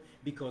ask for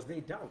because they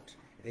doubt.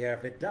 They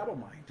have a double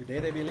mind. Today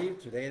they believe,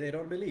 today they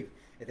don't believe.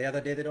 The other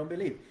day they don't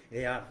believe.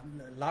 They have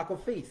lack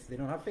of faith. They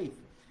don't have faith.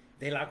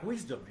 They lack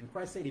wisdom. And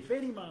Christ said, if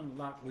any man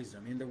lack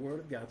wisdom in the word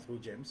of God through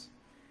James,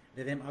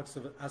 let them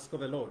ask of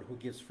the Lord, who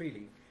gives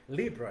freely,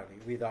 liberally,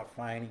 without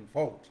finding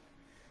fault.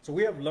 So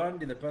we have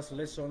learned in the past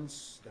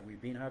lessons that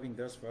we've been having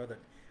thus far that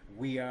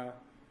we are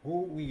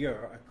who we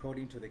are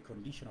according to the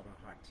condition of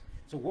our heart.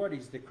 So what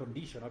is the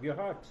condition of your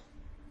heart?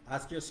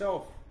 Ask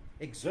yourself,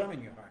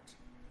 examine your heart.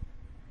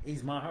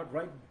 Is my heart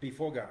right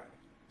before God?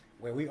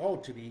 Where we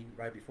ought to be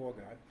right before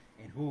God,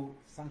 and who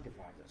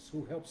sanctifies us,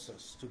 who helps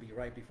us to be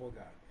right before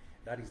God.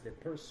 That is the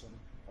person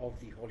of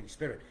the Holy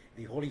Spirit.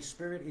 The Holy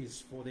Spirit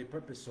is for the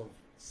purpose of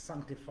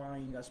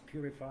sanctifying us,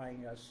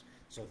 purifying us,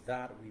 so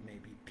that we may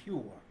be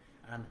pure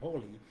and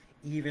holy,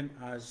 even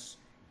as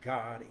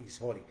God is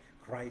holy.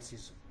 Christ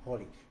is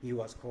holy. He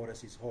who has called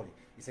us is holy.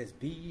 He says,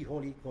 be ye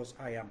holy because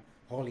I am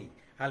holy.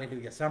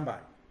 Hallelujah.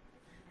 Somebody.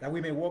 That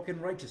we may walk in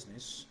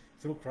righteousness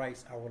through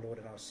Christ our Lord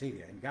and our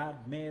Savior. And God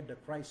made the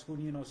Christ who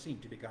knew no sin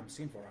to become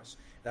sin for us,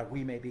 that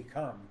we may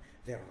become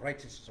the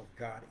righteousness of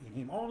God in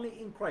him.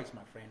 Only in Christ,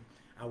 my friend,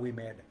 are we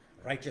made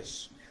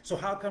righteous. So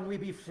how can we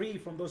be free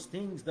from those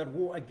things that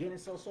war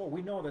against our soul?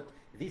 We know that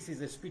this is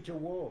a spiritual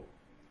war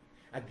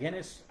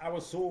against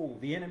our soul.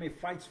 The enemy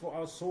fights for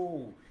our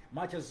soul,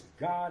 much as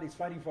God is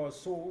fighting for our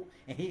soul,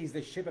 and he is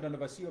the shepherd and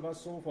overseer of our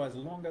soul for as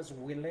long as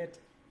we let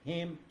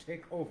him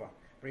take over.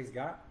 Praise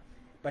God.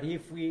 But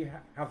if we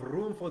have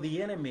room for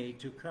the enemy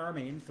to come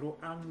in through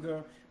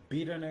anger,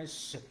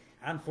 bitterness,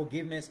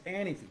 unforgiveness,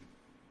 anything,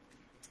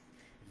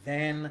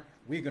 then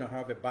we're going to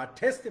have a bad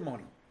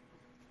testimony.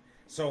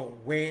 So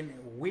when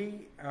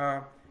we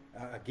are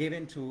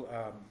given to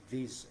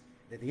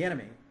the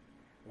enemy,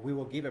 we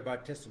will give a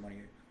bad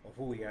testimony of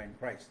who we are in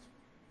Christ.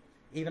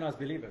 Even as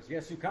believers.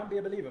 Yes, you can be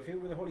a believer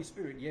filled with the Holy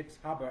Spirit, yet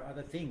harbor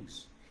other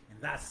things.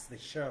 And that's the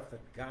sheriff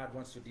that God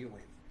wants to deal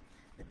with.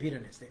 The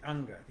bitterness, the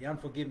anger, the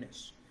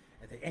unforgiveness,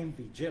 the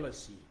envy,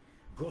 jealousy,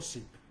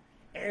 gossip,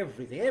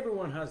 everything.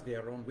 Everyone has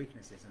their own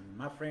weaknesses. And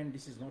my friend,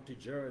 this is not to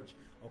judge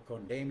or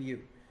condemn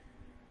you.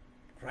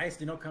 Christ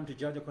did not come to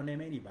judge or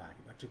condemn anybody,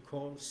 but to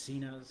call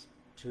sinners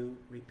to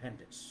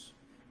repentance.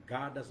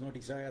 God does not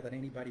desire that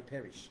anybody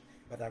perish,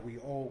 but that we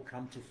all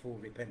come to full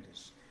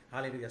repentance.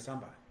 Hallelujah,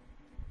 somebody.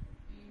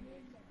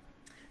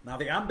 Now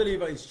the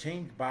unbeliever is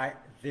changed by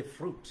the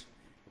fruit.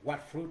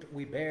 What fruit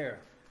we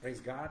bear. Praise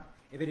God.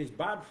 If it is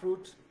bad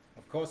fruit,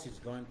 of course it's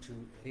going to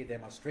lead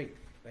them astray.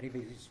 But if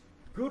it is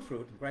good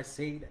fruit, Christ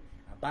said,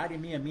 abide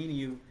in me and me in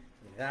you,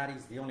 that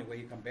is the only way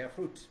you can bear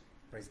fruit.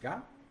 Praise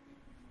God.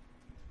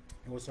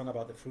 And we're talking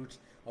about the fruit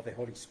of the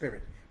Holy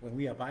Spirit. When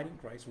we abide in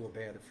Christ, we'll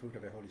bear the fruit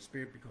of the Holy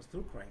Spirit, because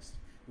through Christ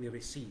we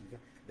receive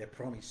the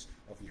promise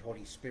of the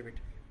Holy Spirit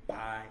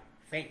by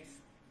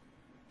faith.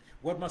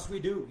 What must we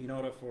do in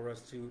order for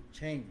us to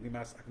change? We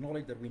must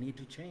acknowledge that we need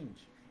to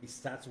change. It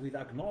starts with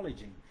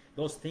acknowledging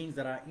those things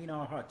that are in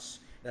our hearts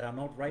that are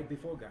not right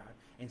before God,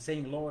 and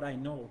saying, Lord, I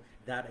know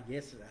that,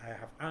 yes, I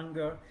have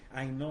anger.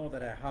 I know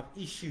that I have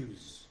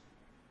issues.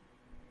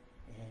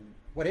 And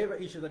whatever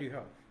issue that you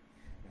have,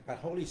 but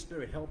Holy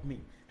Spirit, help me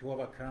to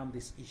overcome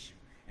this issue.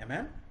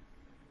 Amen?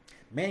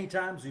 Many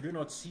times we do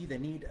not see the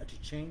need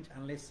to change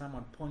unless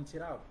someone points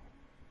it out.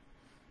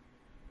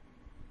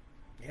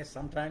 Yes,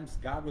 sometimes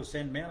God will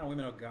send men and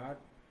women of God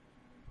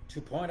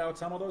to point out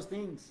some of those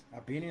things.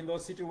 I've been in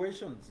those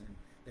situations, and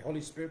the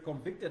Holy Spirit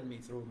convicted me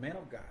through men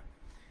of God.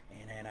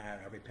 And I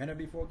repented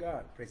before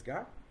God. Praise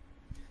God.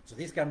 So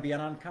this can be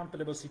an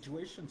uncomfortable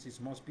situation,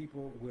 since most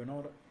people will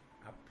not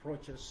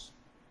approach us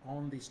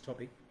on this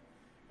topic.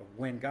 But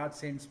when God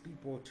sends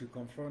people to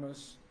confront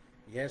us,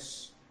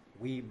 yes,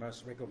 we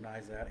must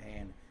recognize that,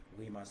 and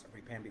we must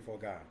repent before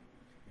God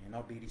and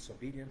not be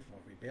disobedient or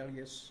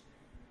rebellious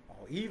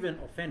or even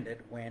offended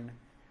when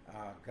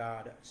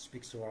God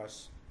speaks to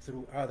us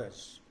through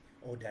others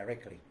or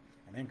directly.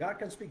 And God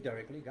can speak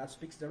directly. God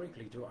speaks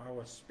directly to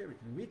our spirit.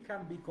 And we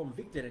can be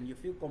convicted, and you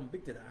feel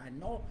convicted. I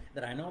know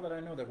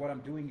that what I'm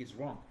doing is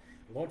wrong.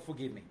 Lord,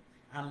 forgive me.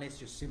 Unless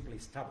you're simply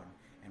stubborn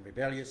and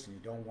rebellious and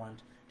you don't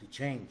want to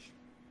change.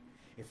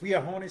 If we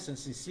are honest and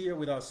sincere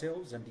with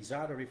ourselves and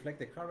desire to reflect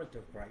the character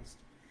of Christ,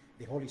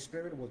 the Holy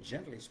Spirit will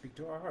gently speak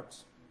to our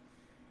hearts.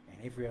 And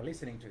if we are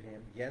listening to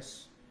him,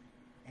 yes,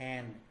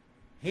 and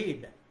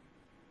heed,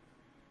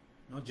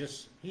 not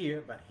just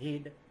hear, but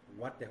heed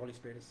what the Holy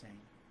Spirit is saying,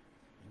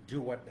 and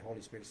do what the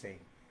Holy Spirit is saying,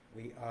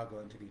 we are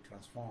going to be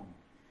transformed.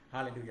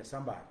 Hallelujah,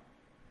 somebody.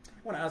 I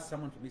want to ask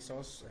someone from this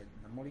house,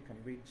 Namoli, can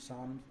you read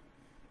Psalm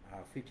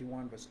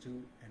 51 verse 2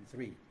 and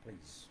 3,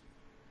 please.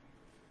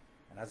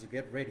 And as you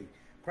get ready,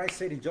 Christ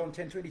said in John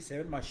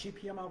 10:27, my sheep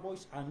hear my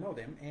voice, I know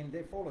them, and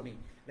they follow me.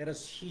 Let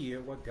us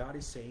hear what God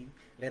is saying.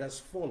 Let us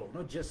follow,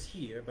 not just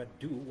hear, but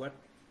do what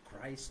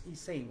Christ is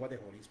saying, what the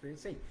Holy Spirit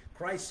is saying.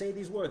 Christ said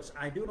these words,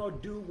 I do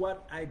not do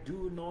what I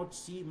do not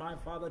see my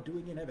Father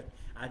doing in heaven.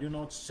 I do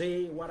not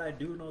say what I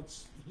do not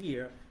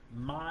hear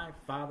my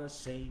Father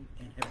saying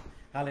in heaven.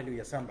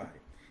 Hallelujah, somebody.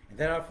 And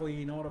therefore,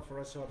 in order for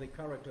us to have the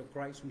character of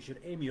Christ, we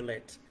should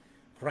emulate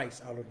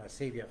Christ, our Lord and our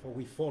Savior, for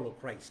we follow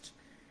Christ.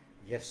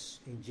 Yes,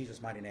 in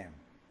Jesus' mighty name.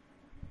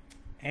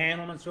 And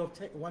Romans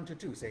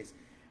 12:1-2 says,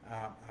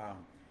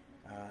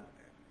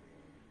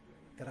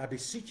 that I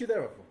beseech you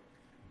therefore,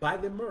 by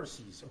the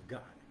mercies of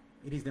God,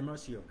 it is the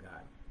mercy of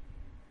God,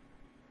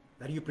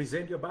 that you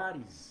present your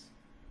bodies.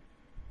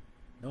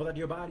 Know that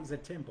your body is a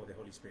temple of the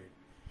Holy Spirit.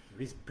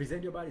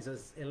 Present your bodies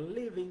as a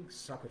living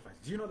sacrifice.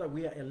 Do you know that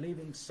we are a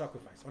living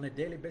sacrifice? On a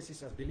daily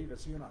basis as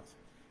believers, you and us,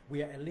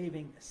 we are a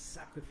living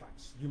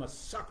sacrifice. You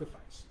must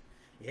sacrifice.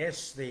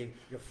 Yes,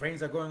 your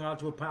friends are going out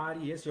to a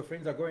party. Yes, your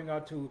friends are going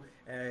out to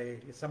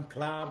some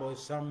club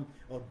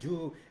or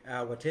do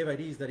whatever it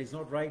is that is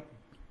not right.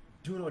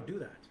 Do not do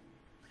that.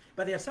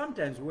 But there are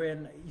sometimes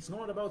when it's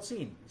not about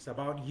sin. It's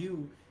about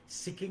you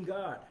seeking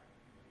God.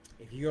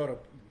 If you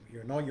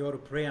know you ought to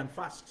pray and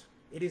fast,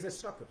 it is a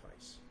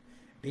sacrifice.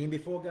 Being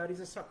before God is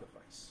a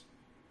sacrifice.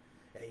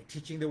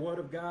 Teaching the word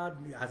of God,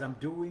 as I'm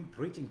doing,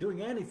 preaching,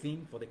 doing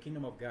anything for the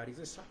kingdom of God is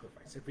a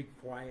sacrifice. It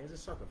requires a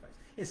sacrifice.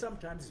 And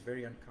sometimes it's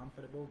very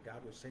uncomfortable.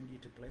 God will send you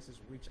to places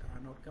which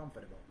are not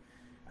comfortable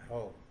at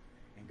all.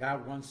 And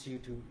God wants you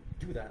to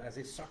do that as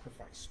a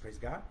sacrifice. Praise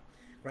God.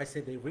 Christ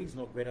said there is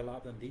no greater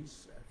love than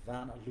this,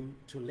 than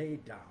to lay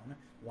down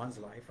one's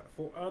life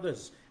for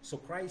others. So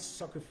Christ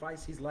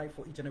sacrificed his life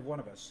for each and every one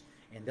of us.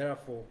 And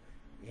therefore,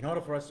 in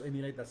order for us to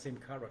emulate that same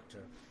character,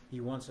 he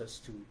wants us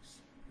to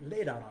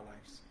lay down our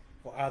lives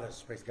for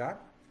others, praise God,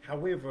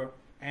 however,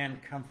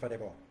 and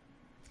comfortable.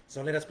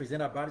 So let us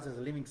present our bodies as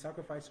a living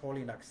sacrifice,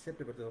 holy and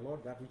acceptable to the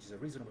Lord, that which is a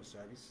reasonable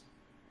service.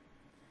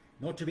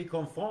 Not to be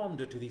conformed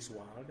to this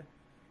world,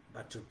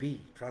 but to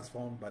be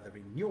transformed by the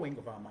renewing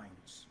of our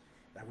minds,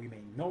 that we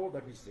may know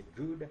that which is the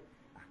good,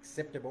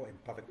 acceptable,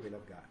 and perfect will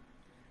of God.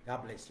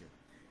 God bless you.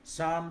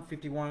 Psalm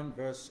 51,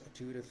 verse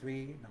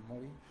 2-3.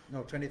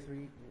 No,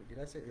 23. Did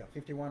I say? Yeah,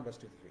 51, verse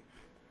 2-3.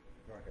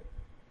 Go ahead.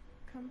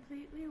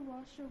 Completely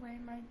wash away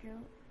my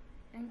guilt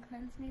and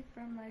cleanse me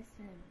from my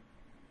sin.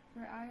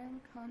 For I am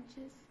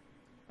conscious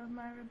of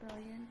my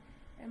rebellion,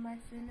 and my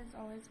sin is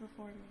always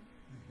before me.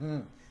 Mm-hmm.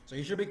 So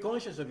you should be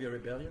conscious of your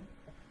rebellion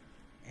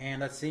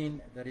and that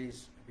sin that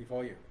is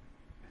before you.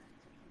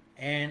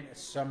 And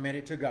submit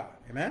it to God.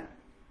 Amen?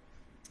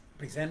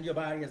 Present your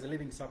body as a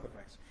living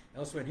sacrifice.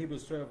 Elsewhere in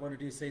Hebrews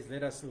 12:1-2 it says,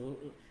 let us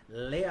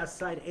lay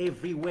aside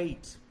every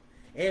weight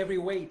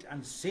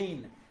and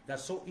sin that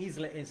so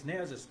easily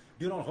ensnares us.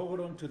 Do not hold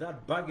on to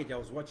that baggage. I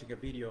was watching a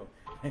video,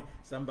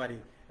 somebody,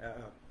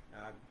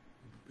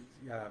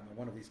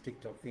 one of these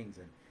TikTok things,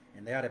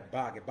 and they had a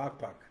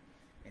backpack,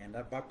 and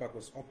that backpack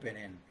was open,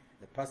 and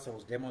the pastor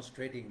was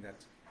demonstrating that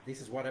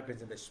this is what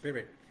happens in the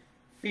spirit.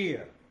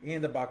 Fear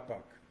in the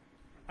backpack,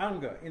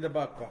 anger in the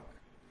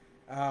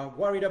backpack,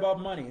 worried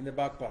about money in the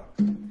backpack,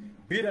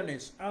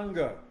 bitterness,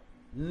 anger,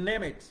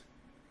 name it.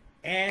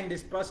 And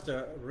this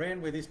pastor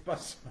ran with his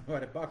pastor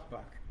with a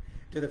backpack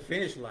to the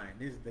finish line.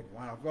 This is the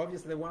one.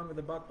 Obviously, the one with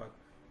the backpack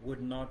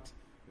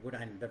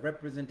and the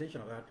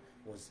representation of that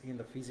was in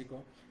the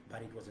physical,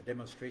 but it was a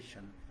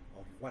demonstration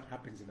of what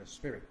happens in the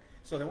spirit.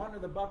 So the one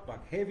with the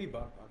backpack, heavy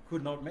backpack,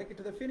 could not make it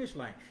to the finish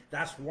line.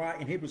 That's why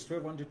in Hebrews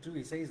 12:1-2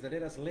 he says that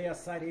let us lay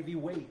aside every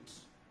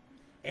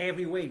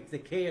weight, the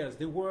cares,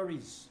 the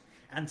worries,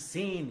 and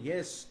sin,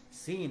 yes,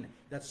 sin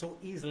that so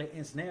easily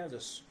ensnares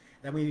us,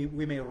 that we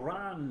may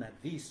run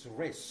this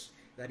race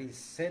that is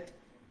set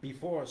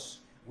before us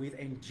with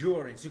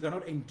endurance. You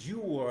cannot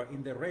endure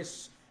in the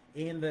race,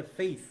 in the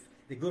faith,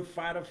 the good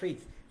fight of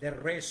faith, the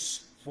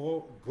race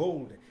for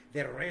gold,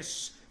 the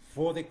race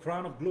for the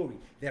crown of glory,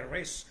 the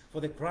race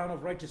for the crown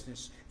of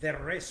righteousness, the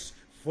race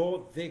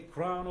for the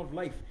crown of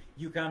life.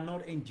 You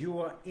cannot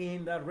endure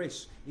in that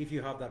race if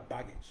you have that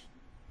baggage.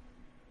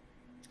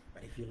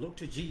 But if you look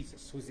to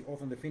Jesus, who is the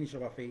author and the finisher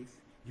of our faith,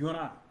 you and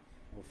I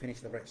will finish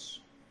the race.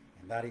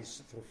 And that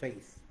is through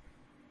faith.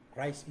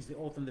 Christ is the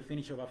author and the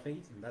finisher of our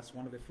faith, and that's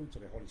one of the fruits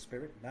of the Holy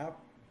Spirit. Now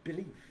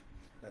believe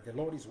that the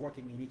Lord is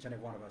working in each and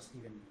every one of us,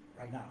 even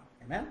right now.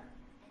 Amen?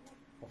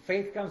 For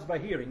faith comes by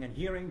hearing, and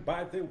hearing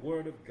by the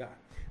word of God.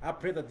 I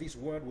pray that this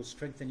word will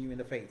strengthen you in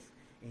the faith,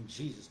 in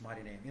Jesus'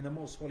 mighty name, in the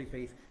most holy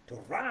faith, to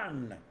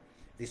run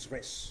this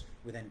race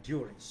with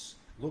endurance,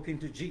 looking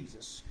to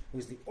Jesus, who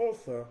is the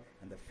author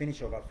and the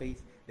finisher of our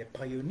faith, the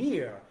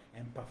pioneer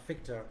and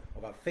perfecter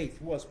of our faith,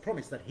 who has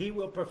promised that he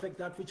will perfect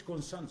that which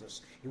concerns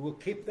us. He will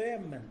keep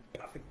them in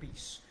perfect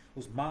peace,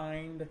 whose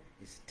mind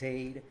is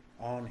stayed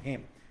on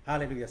him.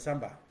 Hallelujah,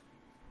 somebody.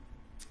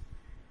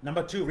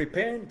 Number 2,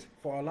 repent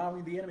for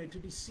allowing the enemy to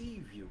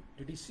deceive you,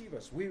 to deceive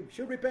us. We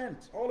should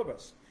repent, all of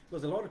us,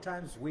 Because a lot of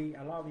times we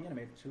allow the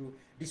enemy to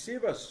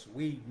deceive us.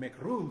 We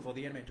make room for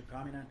the enemy to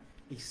come in and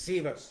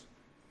deceive us.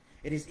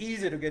 It is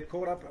easy to get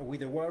caught up with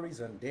the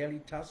worries and daily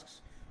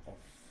tasks of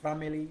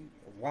family,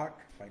 work,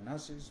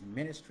 finances,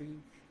 ministry,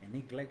 and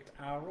neglect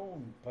our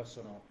own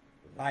personal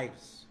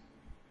lives.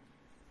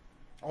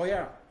 Oh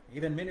yeah,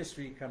 even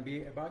ministry can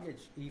be a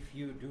baggage if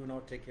you do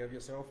not take care of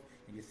yourself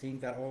and you think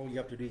that all you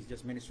have to do is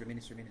just ministry,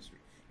 ministry, ministry.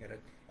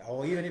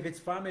 Or even if it's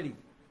family,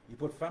 you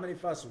put family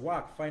first,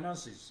 work,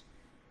 finances,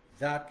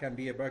 that can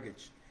be a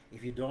baggage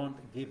if you don't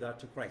give that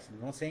to Christ.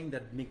 I'm not saying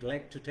that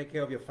neglect to take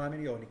care of your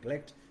family or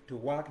neglect to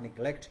work,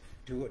 neglect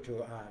to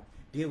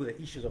deal with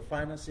the issues of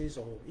finances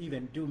or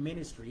even do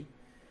ministry,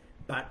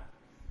 but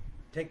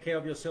take care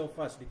of yourself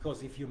first,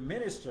 because if you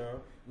minister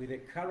with a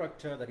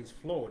character that is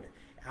flawed,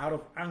 out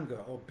of anger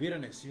or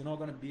bitterness, you're not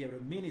going to be able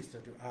to minister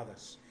to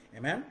others.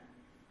 Amen?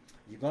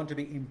 You're going to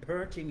be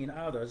imparting in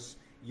others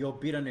your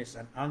bitterness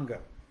and anger.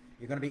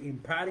 You're going to be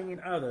imparting in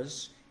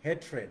others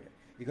hatred.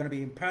 You're going to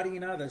be imparting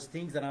in others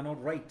things that are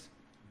not right,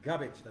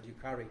 garbage that you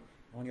carry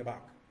on your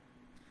back.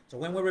 So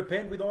when we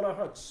repent with all our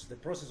hearts, the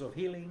process of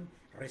healing,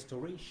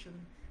 restoration,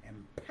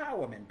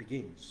 empowerment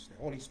begins.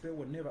 The Holy Spirit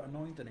will never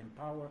anoint and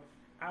empower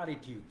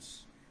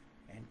attitudes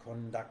and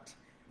conduct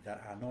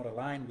that are not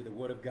aligned with the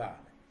Word of God.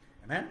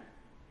 Amen?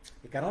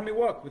 It can only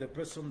work with a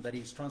person that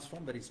is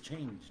transformed, that is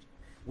changed,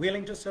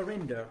 willing to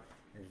surrender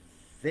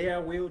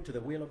their will to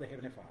the will of the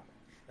Heavenly Father.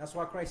 That's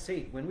why Christ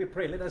said, when we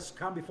pray, let us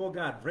come before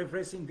God,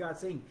 reverencing God,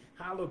 saying,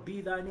 hallowed be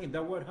thy name.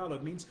 That word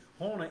hallowed means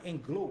honor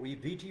and glory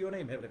be to your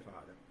name, Heavenly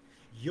Father.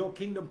 Your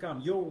kingdom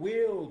come, your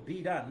will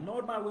be done.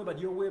 Not my will, but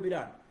your will be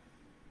done.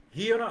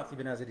 Here on earth,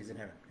 even as it is in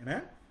heaven.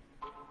 Amen?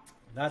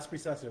 That's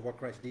precisely what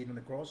Christ did on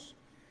the cross.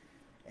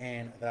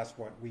 And that's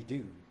what we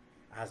do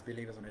as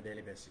believers on a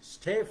daily basis.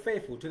 Stay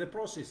faithful to the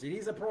process. It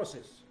is a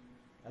process.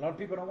 A lot of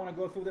people don't want to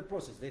go through the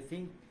process. They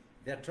think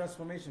their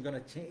transformation is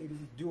going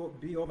to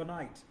be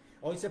overnight.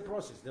 Oh, it's a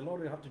process. The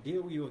Lord will have to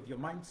deal with your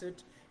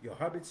mindset, your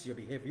habits, your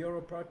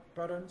behavioral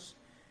patterns.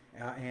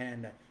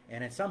 And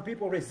some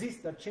people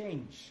resist that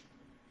change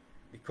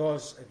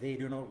because they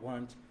do not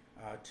want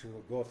to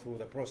go through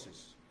the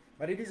process.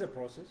 But it is a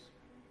process.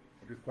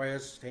 It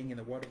requires staying in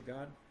the Word of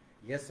God.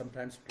 Yes,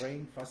 sometimes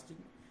praying, fasting,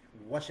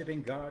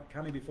 worshiping God,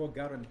 coming before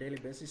God on a daily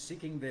basis,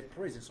 seeking the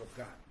presence of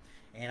God.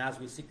 And as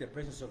we seek the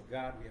presence of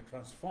God, we are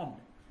transformed.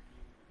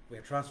 We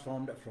are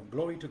transformed from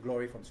glory to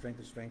glory, from strength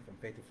to strength, from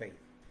faith to faith.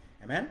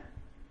 Amen?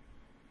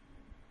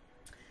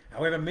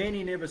 However,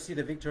 many never see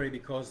the victory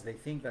because they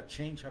think that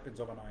change happens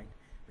overnight,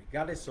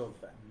 regardless of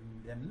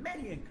the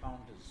many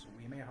encounters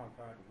we may have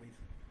had with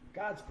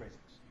God's presence.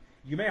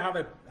 You may have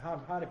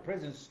had a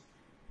presence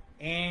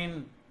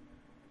in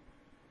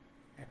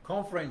a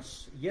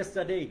conference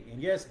yesterday,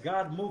 and yes,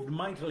 God moved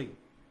mightily,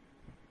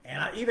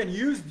 and I even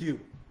used you.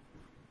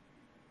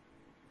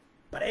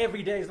 But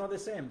every day is not the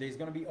same. There's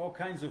going to be all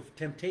kinds of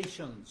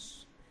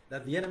temptations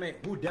that the enemy,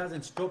 who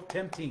doesn't stop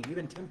tempting,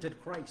 even tempted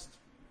Christ.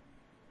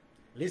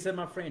 Listen,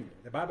 my friend,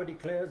 the Bible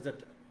declares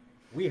that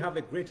we have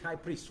a great high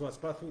priest who has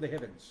passed through the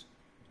heavens.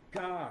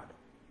 God,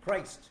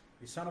 Christ,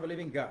 the Son of a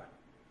living God,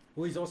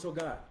 who is also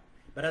God.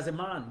 But as a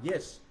man,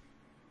 yes,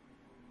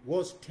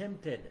 was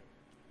tempted.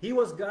 He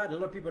was God. A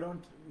lot of people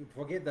don't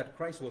forget that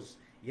Christ was,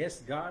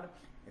 yes, God,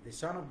 the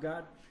Son of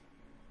God.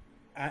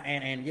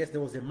 And yes, there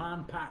was a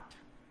man part.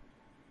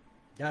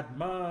 That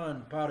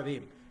man part of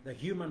him, the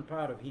human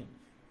part of him,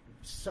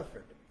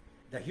 suffered.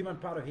 The human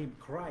part of him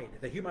cried.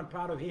 The human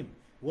part of him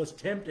was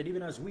tempted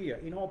even as we are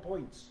in all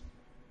points.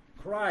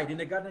 Cried in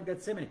the Garden of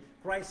Gethsemane.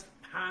 Christ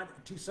had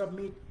to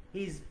submit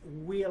his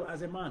will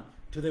as a man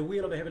to the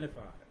will of the Heavenly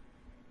Father.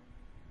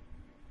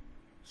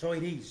 So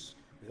it is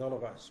with all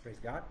of us. Praise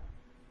God.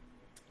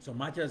 So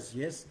much as,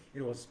 yes,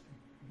 it was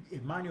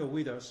Emmanuel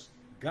with us,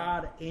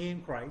 God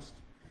in Christ,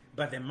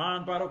 but the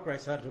man part of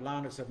Christ had to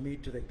learn to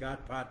submit to the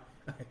God part,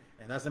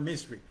 and that's a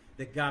mystery,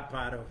 the God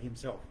part of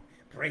himself.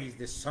 Praise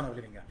the Son of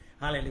living God.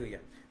 Hallelujah.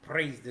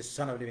 Praise the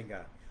Son of living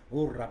God.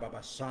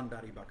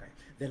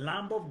 The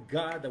Lamb of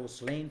God that was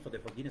slain for the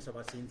forgiveness of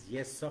our sins,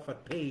 yes,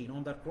 suffered pain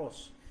on that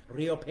cross.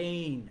 Real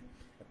pain.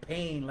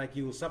 Pain like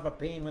you suffer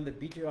pain when they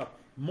beat you up.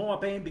 More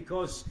pain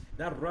because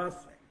that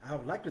wrath, I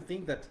would like to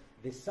think that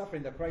the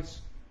suffering that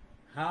Christ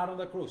had on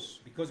the cross,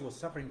 because he was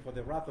suffering for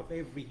the wrath of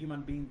every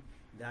human being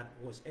that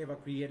was ever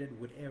created,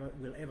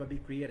 will ever be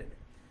created,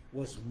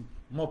 was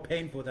more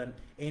painful than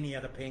any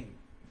other pain.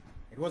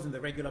 It wasn't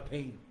the regular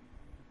pain.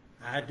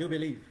 I do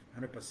believe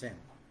 100%.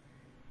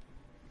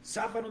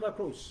 Suffered on the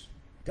cross,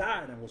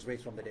 died and was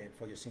raised from the dead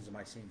for your sins and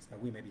my sins,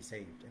 that we may be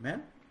saved.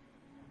 Amen?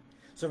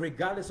 So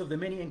regardless of the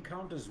many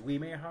encounters we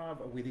may have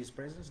with his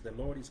presence, the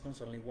Lord is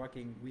constantly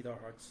working with our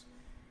hearts,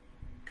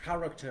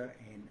 character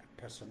and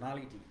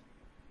personality,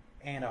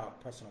 and our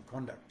personal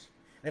conduct.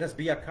 Let us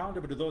be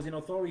accountable to those in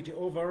authority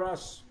over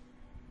us.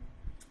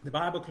 The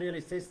Bible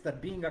clearly says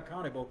that being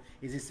accountable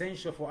is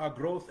essential for our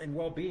growth and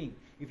well-being.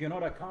 If you're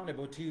not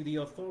accountable to the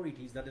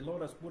authorities that the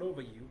Lord has put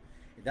over you,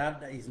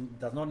 that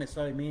does not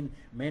necessarily mean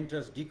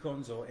mentors,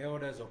 deacons, or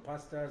elders, or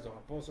pastors, or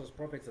apostles,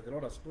 prophets that the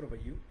Lord has put over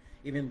you,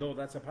 even though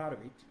that's a part of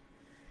it.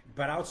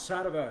 But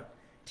outside of it,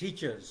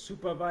 teachers,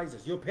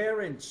 supervisors, your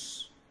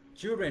parents,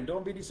 children,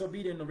 don't be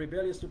disobedient or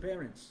rebellious to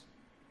parents.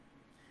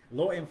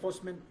 Law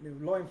enforcement,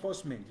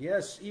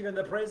 yes, even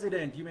the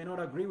president. You may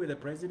not agree with the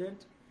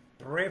president.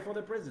 Pray for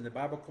the president. The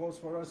Bible calls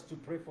for us to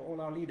pray for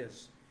all our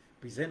leaders.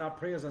 Present our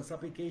prayers and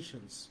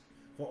supplications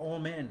for all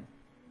men.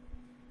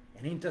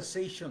 And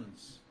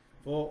intercessions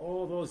for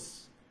all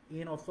those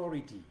in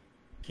authority,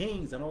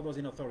 kings and all those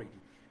in authority,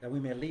 that we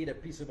may lead a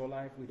peaceable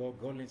life with all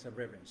godliness and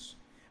reverence.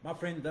 My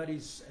friend, that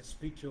is a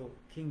spiritual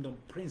kingdom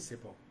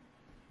principle.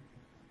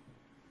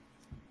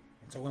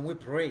 And so when we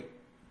pray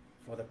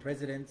for the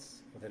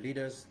presidents, for the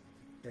leaders,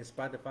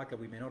 despite the fact that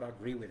we may not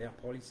agree with their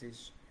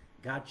policies,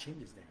 God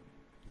changes them.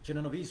 The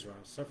children of Israel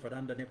suffered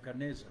under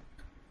Nebuchadnezzar.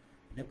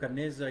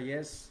 Nebuchadnezzar,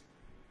 yes,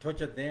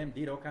 tortured them,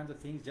 did all kinds of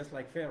things, just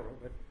like Pharaoh.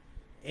 But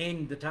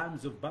in the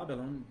times of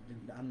Babylon,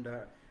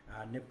 under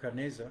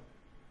Nebuchadnezzar,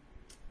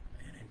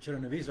 and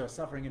children of Israel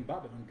suffering in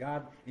Babylon,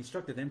 God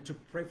instructed them to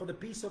pray for the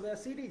peace of their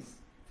cities.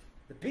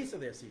 The peace of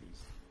their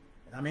cities.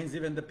 And that means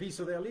even the peace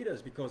of their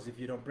leaders, because if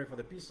you don't pray for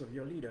the peace of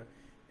your leader,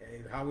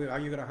 how are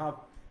you going to have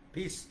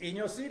peace in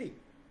your city?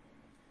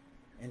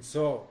 And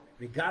so,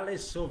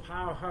 regardless of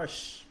how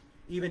harsh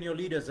even your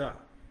leaders are,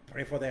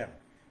 pray for them,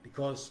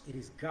 because it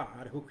is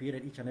God who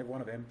created each and every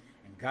one of them,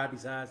 and God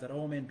desires that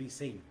all men be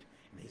saved.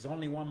 And there's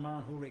only one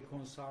man who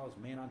reconciles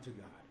men unto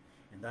God,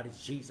 and that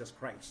is Jesus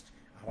Christ,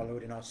 our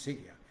Lord and our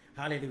Savior.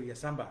 Hallelujah,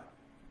 somebody.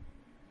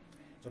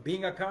 So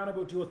being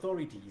accountable to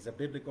authority is a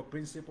biblical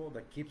principle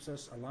that keeps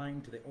us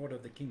aligned to the order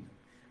of the kingdom,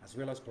 as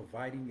well as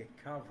providing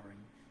a covering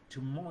to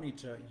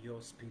monitor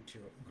your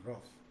spiritual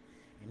growth.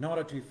 In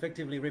order to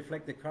effectively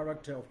reflect the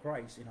character of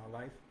Christ in our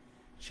life,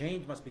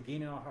 change must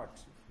begin in our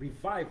hearts.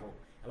 Revival.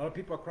 A lot of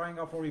people are crying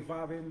out for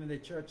revival in the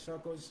church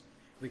circles.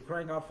 We're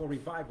crying out for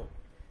revival.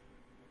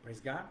 Praise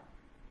God.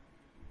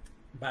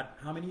 But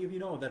how many of you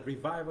know that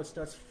revival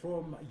starts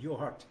from your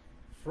heart?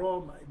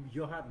 From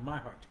your heart, my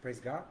heart.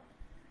 Praise God.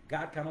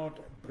 God cannot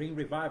bring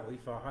revival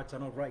if our hearts are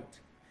not right.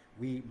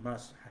 We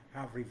must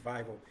have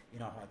revival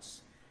in our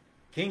hearts.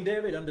 King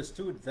David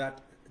understood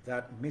that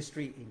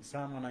mystery in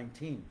Psalm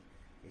 119.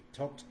 It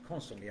talked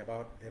constantly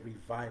about the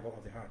revival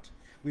of the heart.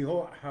 We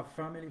all have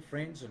family,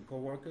 friends, and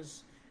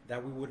co-workers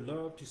that we would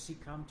love to see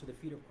come to the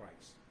feet of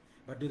Christ.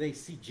 But do they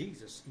see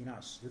Jesus in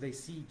us? Do they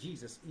see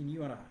Jesus in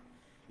you and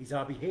I? Is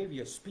our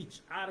behavior, speech,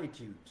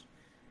 attitude,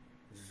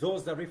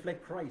 those that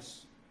reflect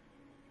Christ?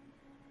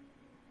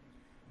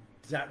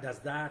 Does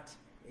that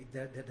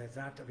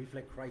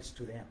reflect Christ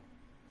to them?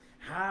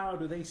 How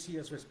do they see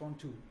us respond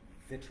to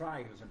the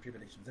trials and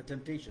tribulations, the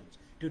temptations?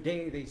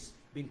 Today there's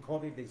been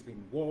COVID, there's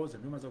been wars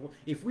and rumors of war.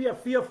 If we are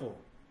fearful,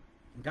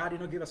 God did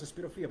not give us a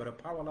spirit of fear, but a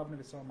power, love, and of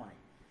a sound mind.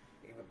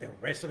 The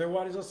rest of the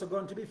world is also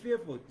going to be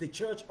fearful. The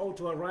church ought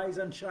to arise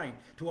and shine,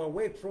 to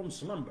awake from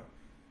slumber,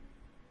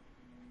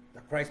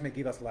 that Christ may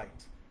give us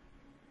light.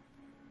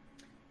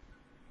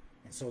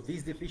 And so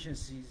these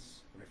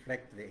deficiencies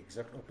reflect the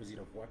exact opposite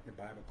of what the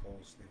Bible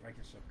calls the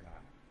righteousness of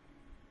God.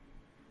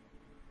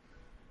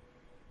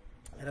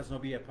 Let us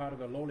not be a part of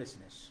the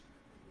lawlessness.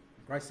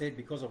 Christ said,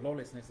 because of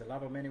lawlessness, the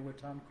love of many will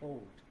turn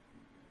cold.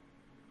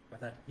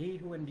 But that he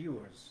who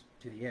endures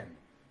to the end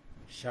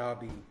shall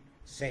be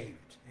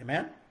saved.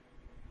 Amen? Amen.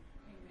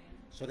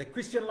 So the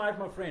Christian life,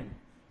 my friend,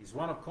 is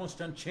one of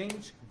constant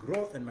change,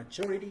 growth, and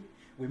maturity.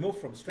 We move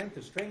from strength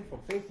to strength, from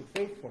faith to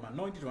faith, from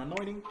anointing to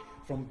anointing,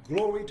 from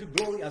glory to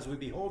glory, as we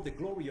behold the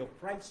glory of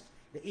Christ,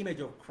 the image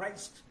of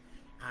Christ,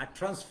 are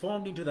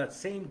transformed into that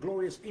same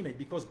glorious image,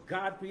 because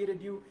God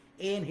created you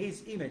in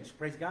his image.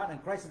 Praise God.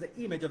 And Christ is the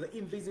image of the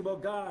invisible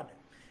God,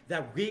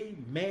 that we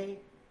may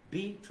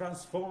be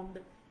transformed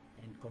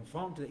and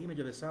conformed to the image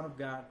of the Son of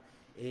God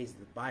is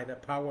by the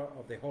power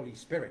of the Holy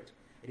Spirit.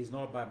 It is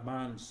not by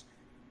man's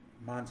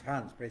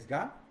hands, praise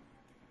God,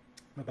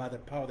 but by the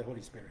power of the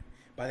Holy Spirit,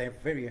 by the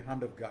very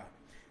hand of God.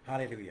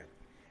 Hallelujah.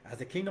 As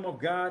the kingdom of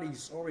God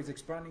is always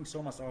expanding,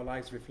 so must our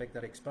lives reflect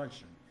that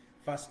expansion.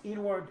 First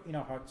inward in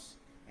our hearts,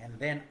 and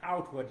then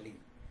outwardly,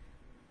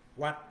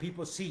 what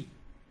people see.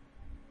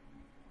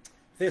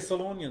 1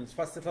 Thessalonians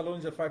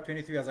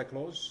 5:23 as I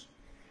close.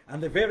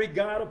 And the very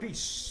God of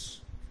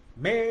peace,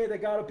 may the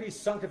God of peace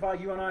sanctify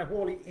you and I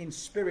wholly in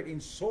spirit,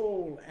 in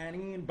soul, and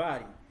in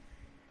body.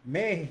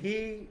 May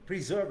he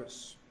preserve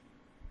us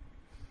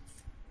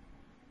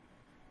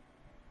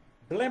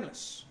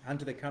blameless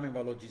unto the coming of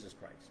our Lord Jesus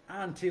Christ.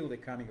 Until the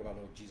coming of our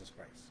Lord Jesus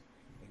Christ.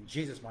 In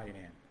Jesus' mighty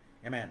name.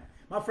 Amen.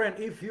 My friend,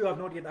 if you have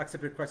not yet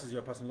accepted Christ as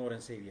your personal Lord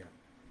and Savior,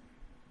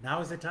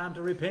 now is the time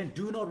to repent.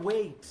 Do not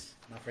wait,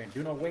 my friend.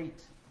 Do not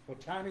wait, for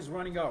time is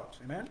running out.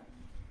 Amen.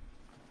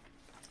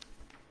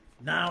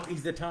 Now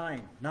is the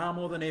time, now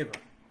more than ever.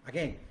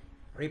 Again,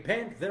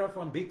 repent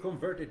therefore and be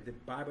converted, the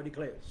Bible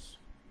declares,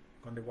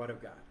 on the word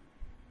of God.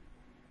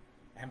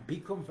 And be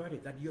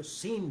converted, that your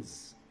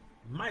sins,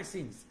 my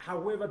sins,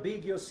 however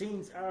big your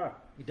sins are,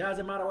 it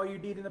doesn't matter what you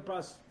did in the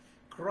past,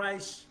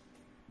 Christ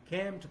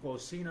came to call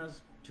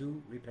sinners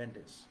to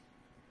repentance.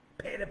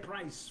 Pay the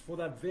price for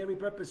that very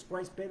purpose.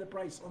 Christ paid the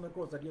price on the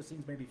cross that your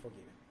sins may be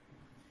forgiven.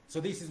 So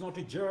this is not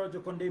to judge or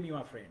condemn you,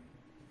 my friend.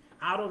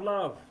 Out of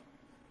love,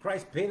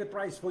 Christ paid the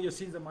price for your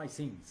sins and my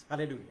sins.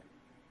 Hallelujah.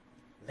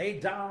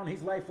 Laid down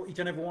his life for each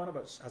and every one of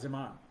us as a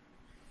man,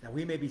 that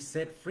we may be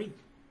set free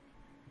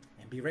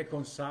and be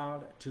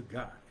reconciled to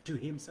God, to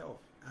himself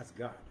as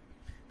God.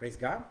 Praise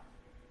God.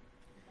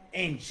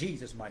 In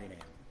Jesus' mighty name.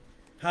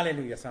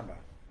 Hallelujah, somebody.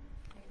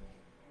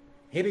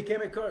 He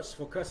became a curse,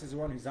 for curse is the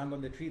one who's hung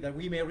on the tree, that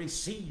we may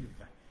receive.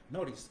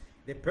 Notice,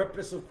 the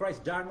purpose of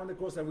Christ dying on the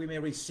cross, that we may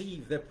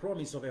receive the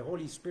promise of a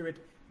Holy Spirit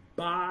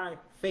by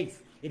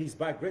faith. It is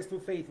by grace through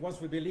faith, once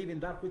we believe in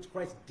that which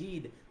Christ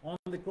did on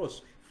the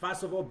cross.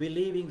 First of all,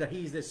 believing that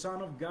he is the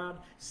Son of God,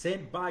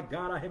 sent by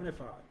God our Heavenly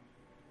Father,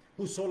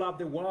 who so loved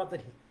the world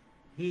that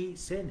he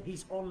sent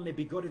his only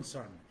begotten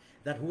Son,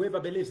 that whoever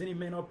believes in him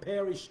may not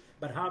perish,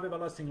 but have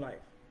everlasting life,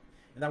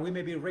 and that we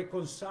may be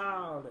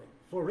reconciled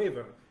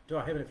forever to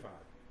our Heavenly Father.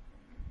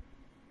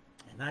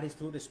 And that is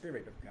through the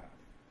Spirit of God.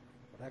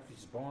 But that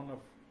is born of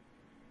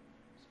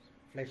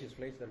flesh is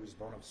flesh, that is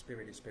born of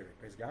spirit is spirit.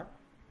 Praise God.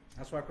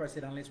 That's why Christ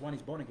said, unless one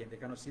is born again, they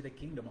cannot see the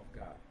kingdom of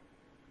God.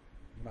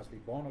 You must be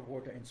born of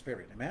water and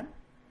spirit. Amen?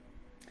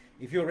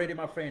 If you're ready,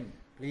 my friend,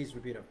 please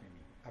repeat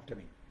after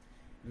me.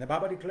 And the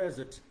Bible declares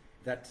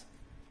that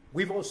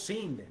we've all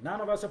sinned.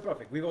 None of us are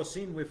perfect. We've all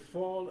sinned. We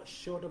fall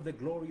short of the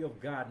glory of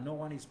God. No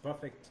one is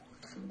perfect.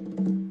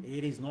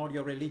 It is not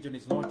your religion.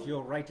 It's not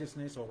your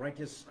righteousness or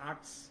righteous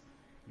acts.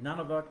 None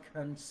of that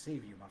can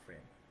save you, my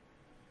friend.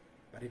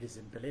 But it is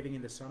in believing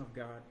in the Son of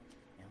God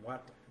and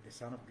what the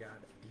Son of God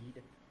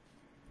did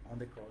on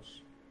the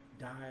cross,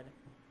 died,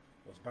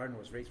 was buried,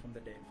 was raised from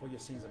the dead for your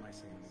sins and my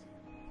sins.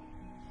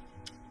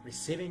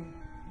 Receiving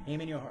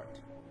him in your heart,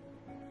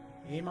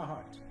 in my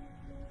heart,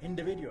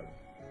 individually,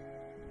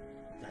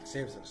 that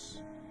saves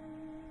us.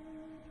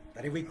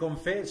 That if we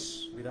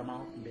confess with our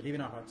mouth and believe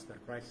in our hearts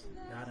that Christ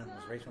died and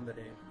was raised from the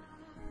dead,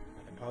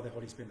 by the power of the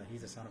Holy Spirit, that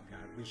he's the Son of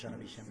God, we shall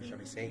not be ashamed, we shall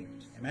be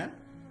saved. Amen?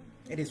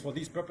 It is for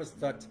this purpose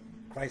that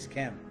Christ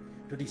came,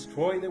 to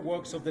destroy the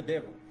works of the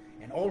devil.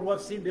 And all who have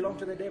sinned belong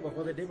to the devil,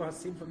 for the devil has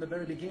sinned from the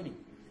very beginning.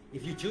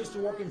 If you choose to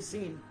walk in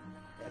sin,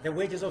 the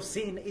wages of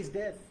sin is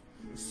death.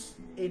 It's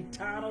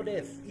eternal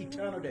death,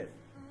 eternal death.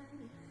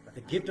 But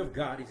the gift of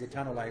God is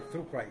eternal life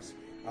through Christ,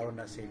 our Lord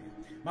and Savior.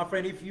 My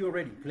friend, if you are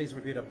ready, please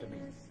repeat after me.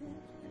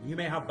 You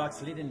may have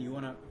backslidden, you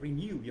want to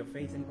renew your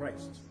faith in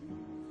Christ.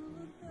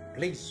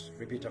 Please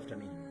repeat after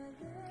me.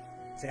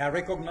 Say, I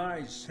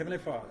recognize, Heavenly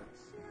Father,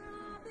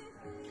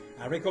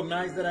 I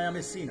recognize that I am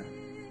a sinner,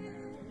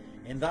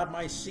 and that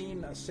my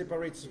sin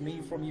separates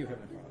me from you,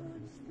 Heavenly Father.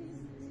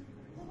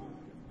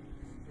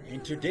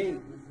 And today,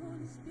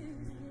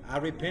 I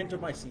repent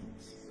of my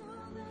sins.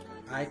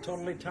 I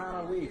totally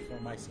turn away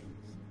from my sins.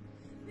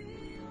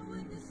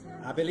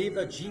 I believe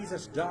that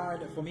Jesus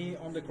died for me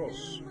on the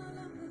cross,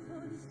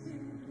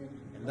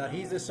 and that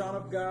he's the Son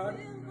of God,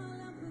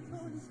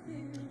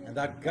 and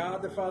that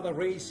God the Father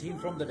raised him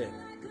from the dead.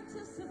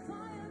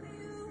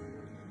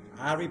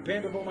 I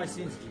repent of all my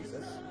sins,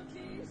 Jesus,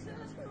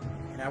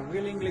 and I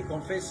willingly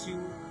confess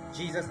you,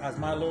 Jesus, as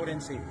my Lord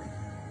and Savior.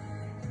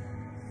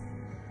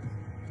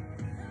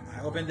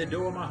 I open the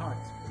door of my heart.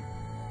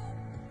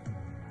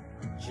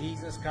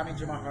 Jesus, come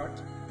into my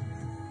heart.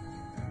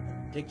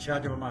 Take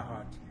charge of my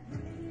heart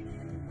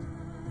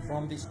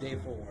from this day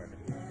forward.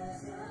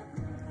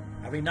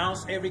 I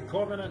renounce every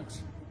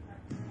covenant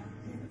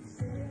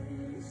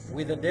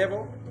with the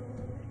devil,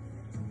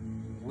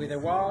 with the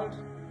world,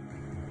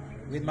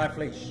 with my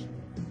flesh.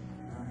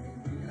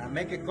 And I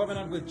make a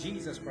covenant with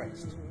Jesus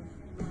Christ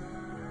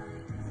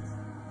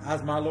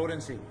as my Lord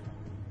and Savior.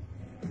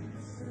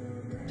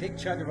 Take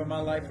charge of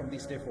my life from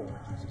this day forward,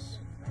 Jesus.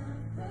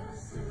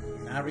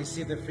 And I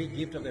receive the free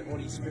gift of the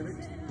Holy Spirit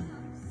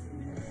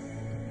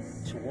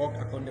to walk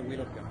according to the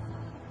will of God.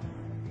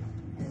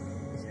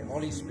 Say,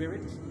 Holy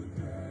Spirit,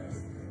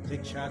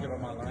 take charge of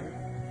my life.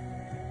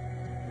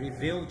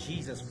 Reveal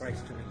Jesus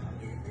Christ to me.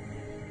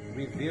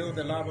 Reveal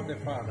the love of the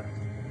Father.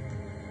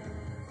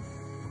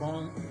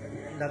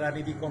 That I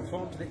may be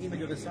conformed to the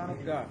image of the Son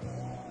of God.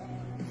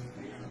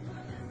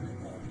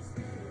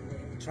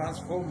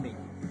 Transform me.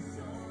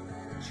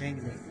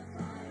 Change me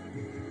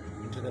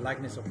into the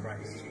likeness of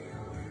Christ.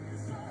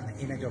 And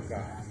the image of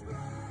God.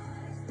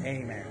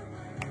 Amen.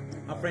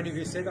 My friend, if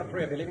you say that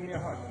prayer, believing in your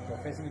heart,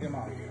 confessing with your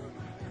mouth,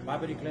 the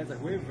Bible declares that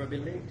whoever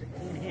believed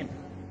in him,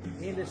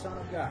 in the Son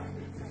of God,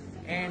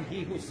 and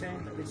he who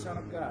sent the Son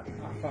of God,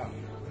 our Father,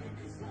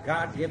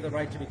 God gave the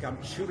right to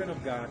become children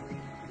of God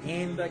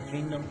in the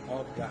kingdom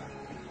of God.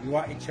 You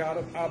are a child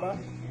of Abba.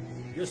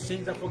 Your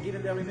sins are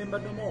forgiven, they are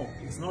remembered no more.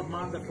 It's not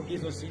man that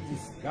forgives your sins,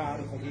 it's God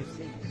who forgives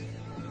sins.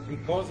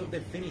 Because of the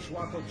finished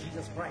work of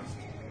Jesus Christ,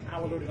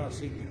 our Lord and our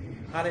Savior.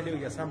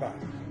 Hallelujah, somebody.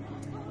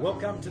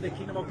 Welcome to the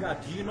kingdom of God.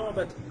 Do you know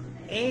that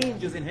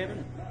angels in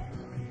heaven,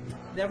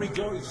 they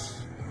rejoice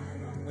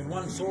when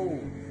one soul,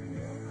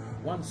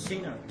 one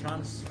sinner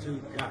turns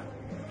to God.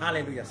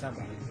 Hallelujah,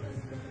 somebody.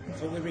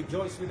 So we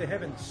rejoice with the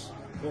heavens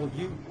for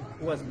you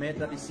who has made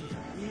that decision.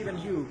 Even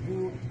you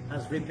who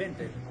has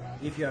repented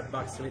if you have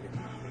backslidden.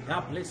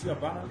 God bless you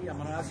abundantly. I'm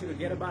going to ask you to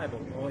get a Bible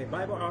or a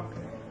Bible app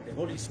The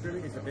Holy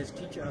Spirit is the best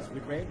teacher, as we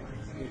read.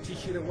 Will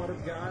teach you the Word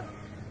of God,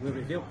 will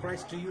reveal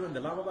Christ to you and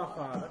the love of our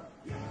Father.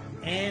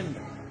 And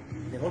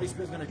the Holy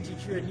Spirit is going to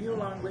teach you a new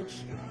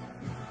language.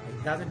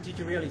 It doesn't teach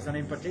you really, it's an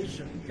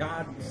impartation.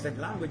 God said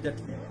language that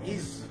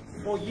is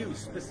for you,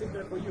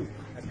 specifically for you.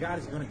 And God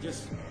is going to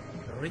just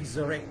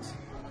resurrect.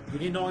 You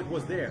didn't know it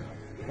was there.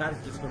 God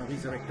is just going to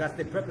resurrect. That's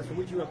the purpose for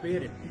which you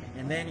appeared.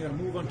 And then you're going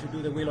to move on to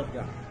do the will of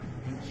God.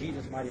 In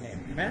Jesus' mighty name.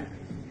 Amen?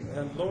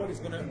 The Lord is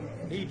going to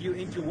lead you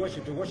into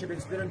worship, to worship in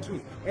spirit and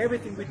truth.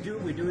 Everything we do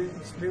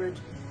in spirit.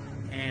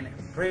 And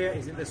prayer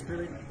is in the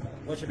spirit.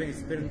 Worshiping in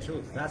spirit and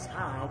truth. That's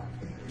how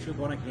true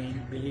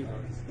born-again believer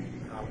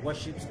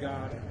worships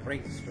God and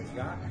prays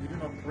God. You do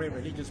not pray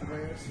religious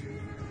prayers.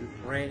 You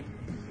pray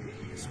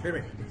in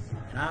spirit.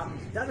 And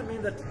it doesn't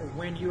mean that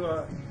when you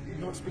are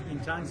not speaking in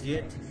tongues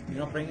yet, you're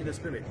not praying in the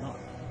spirit. No.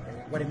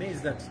 What it means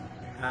is that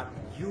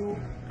you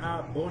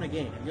are born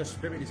again and your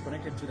spirit is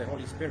connected to the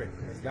Holy Spirit.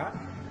 Praise God.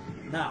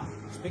 Now,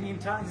 speaking in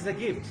tongues is a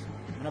gift.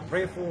 I'm going to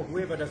pray for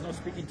whoever does not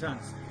speak in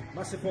tongues.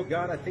 Merciful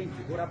God, I thank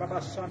you.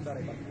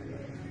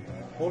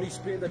 Holy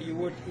Spirit, that you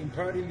would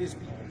impart in these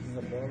people, King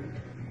of glory.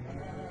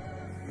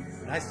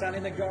 And I stand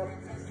in the God,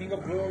 King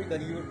of glory,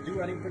 that you would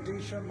do an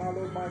impartation, my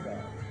Lord, my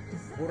God.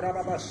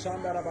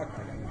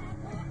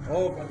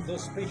 Oh,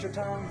 those special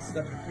tongues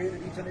that you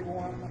created each and every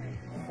one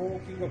for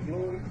King of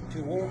glory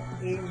to walk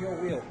in your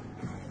will.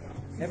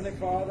 Heavenly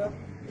Father,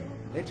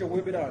 let your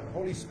will be done.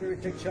 Holy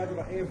Spirit, take charge of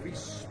every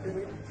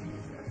spirit,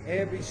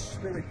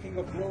 King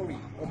of glory,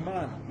 of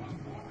man.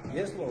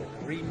 Yes, Lord,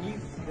 renew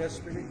their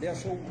spirit, their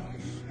souls.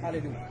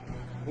 Hallelujah.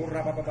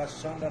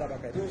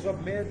 Those who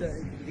have made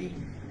the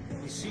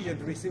decision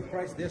to receive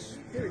Christ, their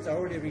spirits are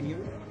already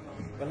renewed.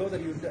 But Lord,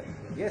 that you,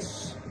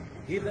 yes,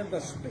 give them the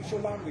special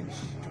language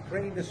to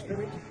pray in the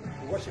spirit,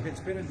 to worship in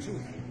spirit and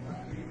truth.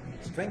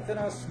 Strengthen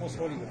us, most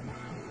holy one.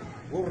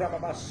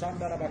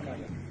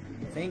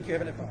 Thank you,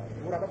 Heavenly Father.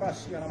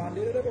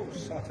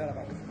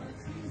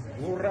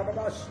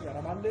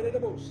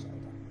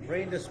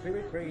 Pray in the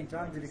spirit, pray in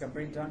tongues, if you can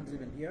pray in tongues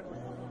even here,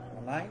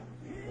 online.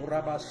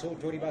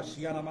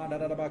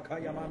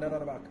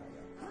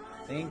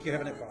 Thank you,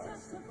 Heavenly Father.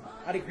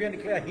 I decree and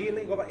declare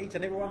healing over each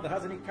and everyone that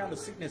has any kind of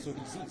sickness or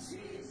disease.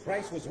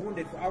 Christ was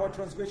wounded for our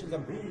transgressions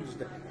and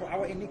bruised for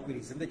our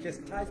iniquities, and the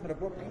chastisement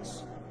of our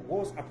peace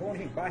was upon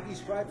him. By his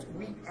stripes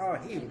we are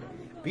healed.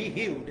 Be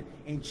healed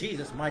in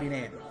Jesus' mighty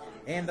name.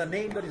 And the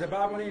name that is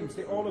above all names,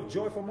 the all of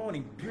joy for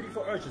mourning,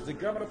 beautiful urchins, the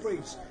garment of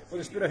praise for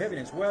the spirit of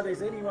heaviness. Where there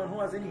is anyone who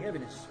has any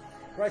heaviness,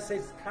 Christ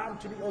says, come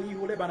to me, all you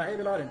who labor and are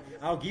heavy laden,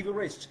 I'll give you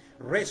rest.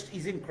 Rest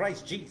is in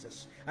Christ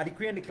Jesus. I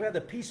decree and declare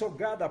the peace of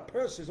God that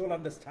passes all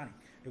understanding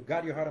to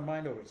guard your heart and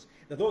mind always.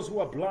 That those who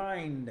are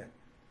blind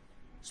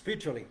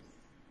spiritually,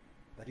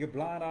 that your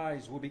blind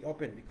eyes will be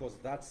opened, because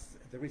that's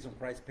the reason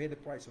Christ paid the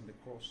price on the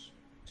cross,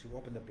 to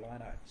open the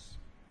blind eyes.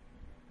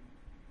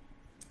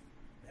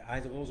 The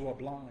eyes of those who are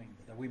blind,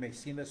 that we may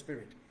see in the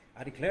Spirit.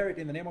 I declare it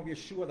in the name of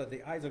Yeshua that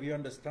the eyes of your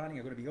understanding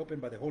are going to be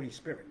opened by the Holy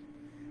Spirit.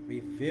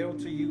 Reveal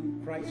to you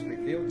Christ,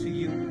 reveal to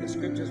you the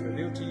scriptures,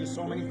 reveal to you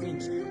so many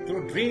things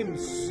through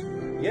dreams,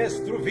 yes,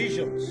 through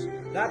visions,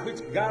 that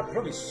which God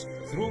promised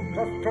through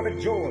Prophet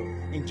Joel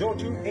in Joel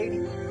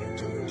 2:8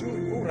 to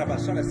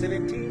Urabasana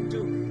 17 to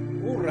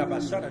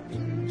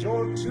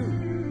Joel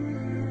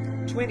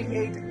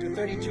 2:28 to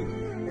 32.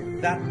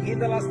 That in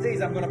the last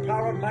days I'm going to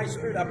pour out my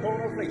spirit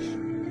upon all flesh.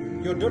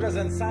 Your daughters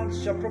and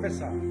sons shall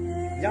prophesy.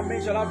 Young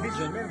men shall have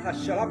vision, men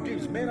shall have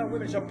dreams, men and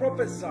women shall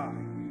prophesy.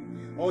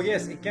 Oh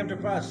yes, it came to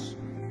pass,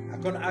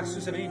 according to Acts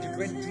 2:17 to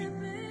 20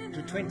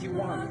 to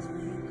 21.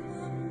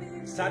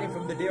 Starting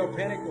from the day of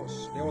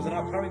Pentecost, there was an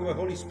outpouring of the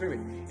Holy Spirit,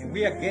 and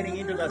we are getting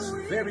into that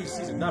very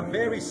season, a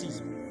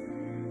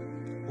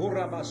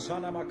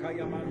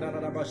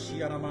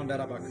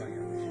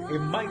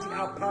mighty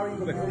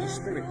outpouring of the Holy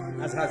Spirit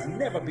as has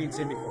never been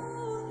seen before.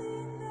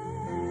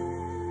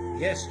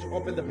 Yes, to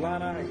open the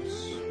blind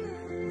eyes.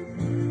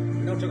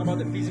 We're not talking about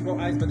the physical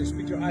eyes, but the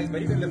spiritual eyes,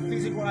 but even the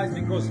physical eyes,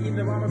 because in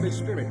the realm of the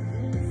Spirit,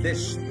 the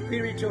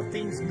spiritual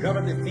things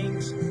govern the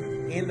things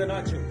in the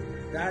natural.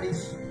 That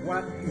is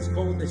what is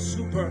called the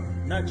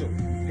supernatural.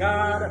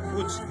 God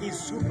puts his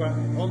super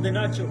on the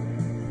natural.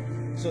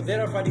 So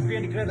therefore I decree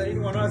and declare that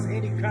anyone who has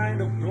any kind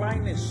of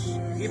blindness,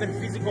 even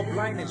physical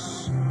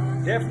blindness,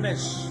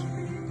 deafness,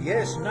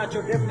 yes,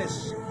 natural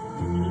deafness,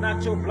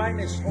 natural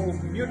blindness or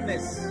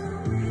muteness,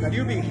 that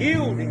you be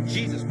healed in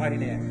Jesus' mighty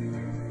name.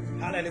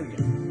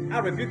 Hallelujah. I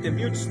rebuke the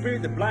mute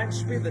spirit, the blind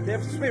spirit, the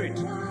deaf spirit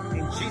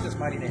in Jesus'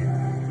 mighty name.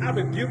 I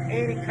rebuke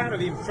any kind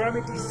of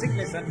infirmity,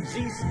 sickness, and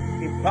disease.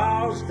 It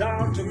bows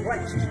down to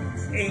Christ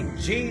in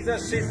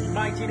Jesus'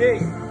 mighty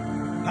name.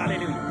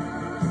 Hallelujah.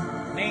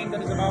 Name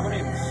that is above all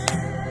names.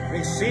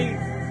 Receive.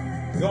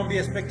 Don't be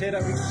a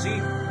spectator.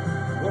 Receive.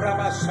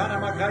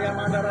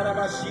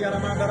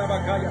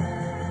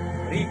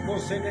 Rico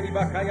Senderi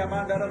Bakaya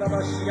Mandara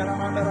Bashia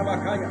Mandara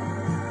Bakaya.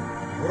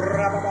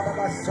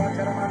 Urababa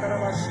Satara Mandara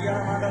Bashia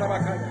Mandara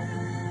Bakaya.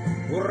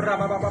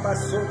 Urababa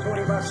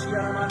Sotori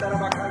Bashia Mandara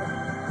Bakaya.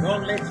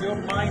 Don't let your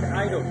mind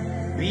idle.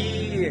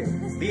 Be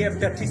a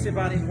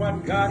participant in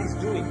what God is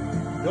doing.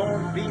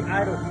 Don't be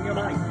idle in your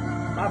mind.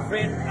 My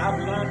friend, I've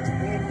learned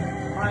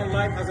in my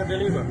life as a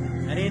believer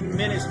and in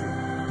ministry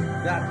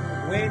that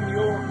when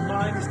your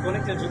mind is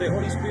connected to the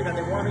Holy Spirit and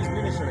the one who is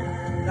ministering,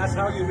 that's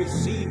how you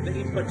receive the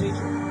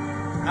impartation.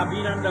 I've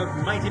been under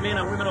mighty men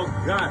and women of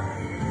God.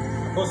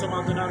 Apostle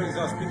Maldonado is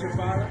our spiritual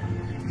father.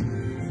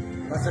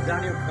 Pastor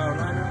Daniel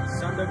Carolina,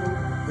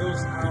 Sandamu,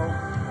 those are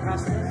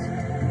pastors.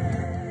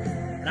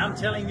 And I'm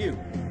telling you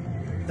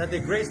that the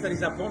grace that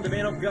is upon the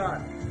men of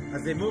God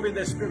as they move in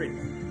the Spirit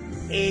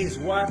is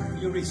what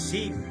you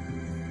receive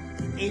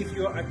if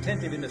you are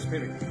attentive in the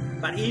Spirit.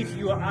 But if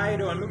you are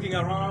idle and looking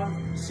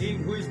around,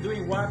 seeing who is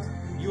doing what,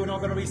 you are not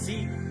going to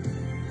receive.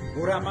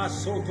 Those are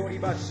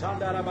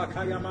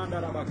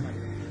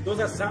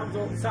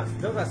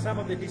some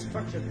of the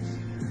distractions.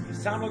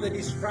 Some of the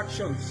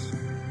distractions,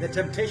 the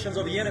temptations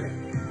of the enemy.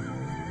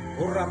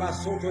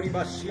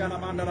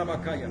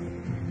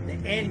 The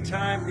end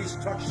time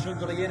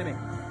distractions of the enemy.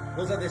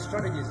 Those are the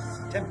strategies,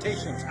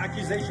 temptations,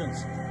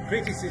 accusations,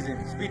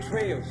 criticisms,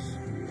 betrayals.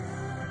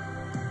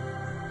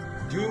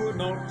 Do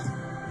not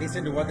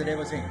listen to what the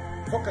devil is saying.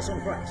 Focus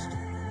on Christ.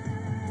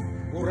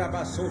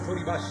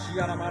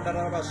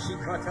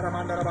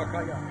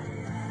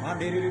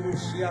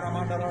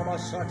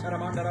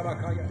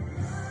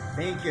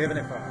 Thank you,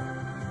 Heavenly Father.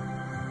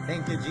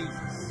 Thank you,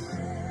 Jesus.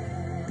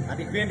 I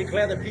decree and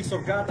declare the peace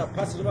of God that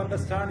passes all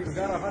understanding to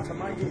guard our hearts and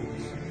minds.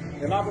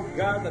 The love of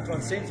God that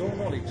transcends all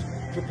knowledge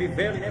to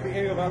prevail in every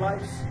area of our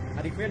lives.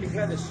 I decree and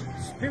declare the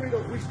spirit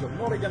of wisdom,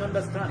 knowledge and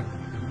understanding,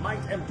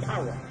 might and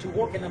power, to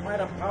walk in the might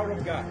and power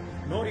of God.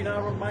 Not in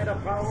our own might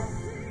and power,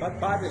 but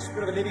by the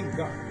Spirit of the living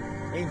God.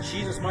 In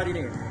Jesus' mighty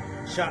name.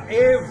 Shall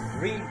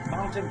every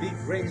mountain be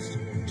raised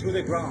to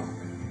the ground.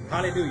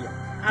 Hallelujah.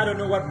 I don't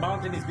know what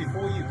mountain is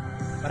before you,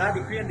 but I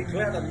decree and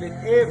declare that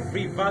let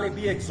every valley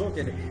be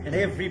exalted and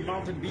every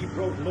mountain be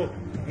brought low.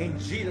 In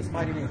Jesus'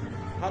 mighty name.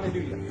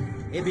 Hallelujah.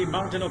 Every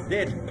mountain of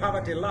death,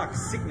 poverty, lack,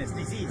 sickness,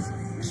 disease,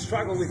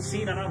 struggle with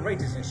sin and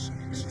unrighteousness,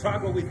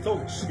 struggle with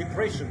thoughts,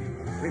 depression,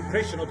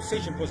 repression,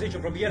 obsession,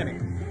 possession from the enemy,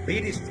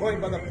 be destroyed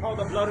by the power of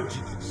the blood of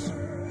Jesus.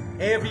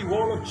 Every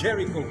wall of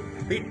Jericho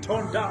be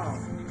torn down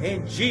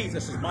in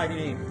Jesus' mighty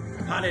name.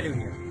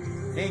 Hallelujah.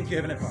 Thank you,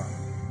 Heavenly Father.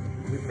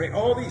 We pray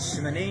all this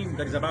in the name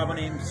that is above our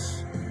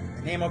names,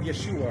 the name of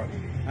Yeshua,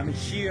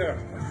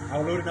 HaMashiach,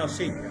 our Lord and our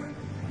Savior.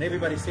 And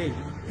everybody say,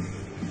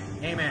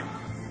 Amen.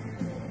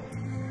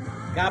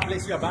 God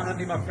bless you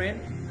abundantly, my friend.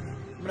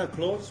 I'm going to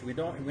close. We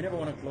never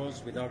want to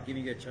close without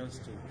giving you a chance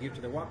to give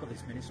to the work of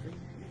this ministry.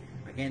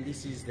 Again,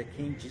 this is the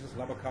King Jesus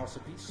LUBBOCK House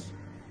of Peace,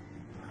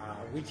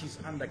 which is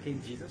under King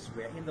Jesus.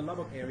 We're in the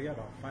Lubbock area,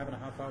 about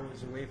 5.5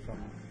 hours away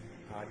from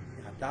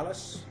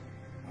Dallas.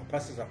 Our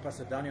pastors are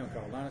Pastor Daniel and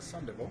Carolina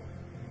Sandoval.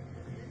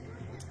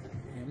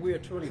 And we are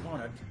truly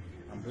honored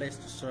and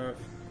blessed to serve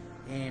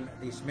in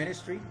this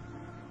ministry.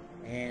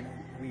 And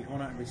we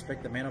honor and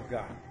respect the men of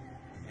God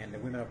and the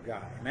women of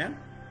God. Amen?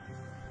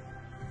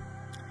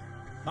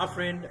 My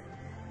friend,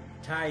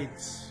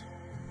 tithes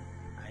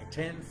are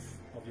 1/10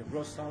 of your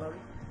gross salary.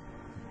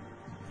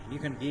 You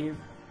can give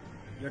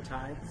your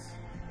tithes,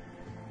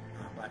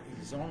 but it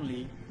is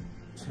only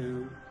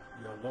to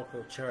your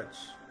local church.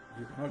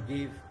 You cannot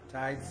give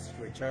tithes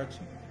to a church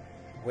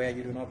where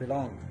you do not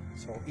belong.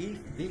 So if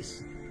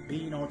this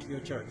be not your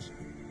church,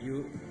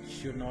 you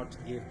should not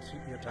give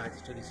your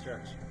tithes to this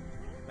church.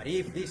 But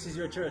if this is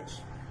your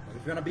church, or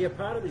if you want to be a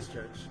part of this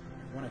church,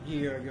 you want to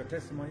hear your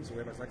testimonies,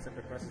 whoever has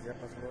accepted Christ as their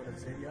personal Lord and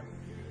Savior,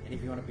 and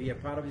if you want to be a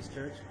part of this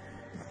church,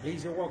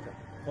 please, you're welcome.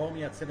 Call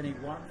me at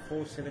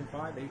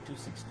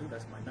 781-475-8262.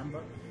 That's my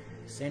number.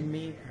 Send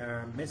me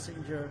a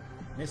message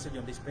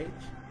on this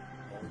page,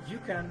 or you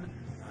can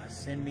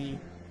send me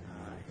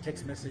a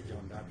text message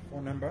on that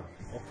phone number,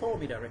 or call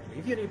me directly.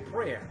 If you need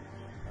prayer,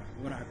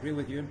 we're going to agree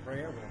with you in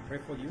prayer. We're going to pray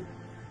for you.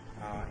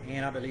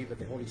 And I believe that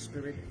the Holy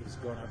Spirit is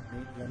going to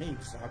meet your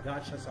needs. Our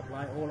God shall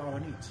supply all our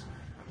needs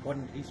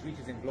according to His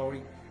riches and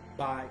glory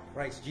by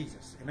Christ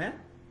Jesus. Amen?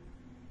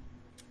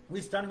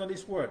 We're standing on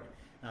this word.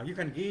 Now, you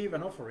can give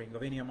an offering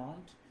of any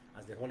amount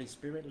as the Holy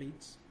Spirit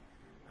leads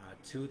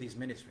to this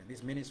ministry. In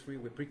this ministry,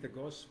 we preach the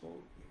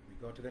gospel. We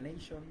go to the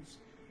nations.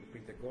 We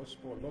preach the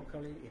gospel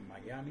locally in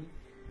Miami.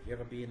 If you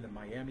ever be in the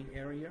Miami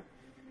area,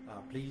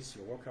 please,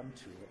 you're welcome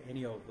to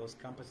any of those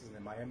campuses in the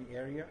Miami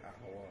area.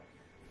 Our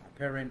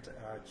parent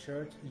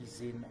church is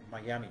in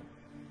Miami.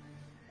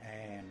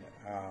 And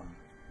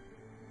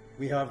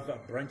we have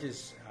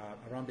branches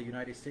around the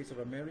United States of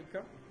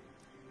America,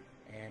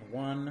 and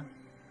one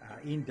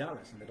in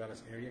Dallas, in the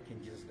Dallas area,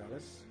 King Jesus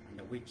Dallas,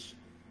 under which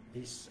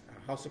this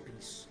House of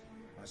Peace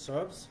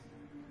serves.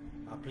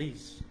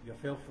 Please, you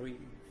feel free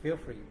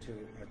to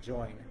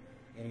join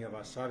any of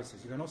our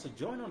services. You can also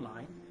join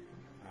online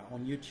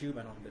on YouTube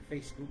and on the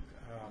Facebook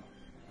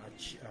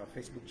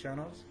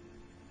channels.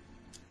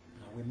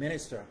 We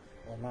minister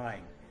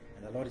online,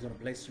 and the Lord is going to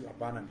bless you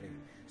abundantly.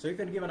 So you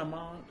can give an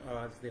amount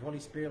as the Holy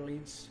Spirit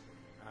leads,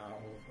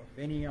 of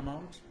any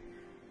amount,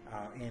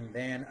 and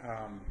then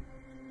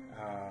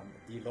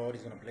the Lord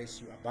is going to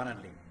bless you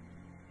abundantly.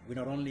 We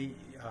not only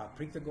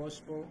preach the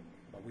gospel,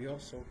 but we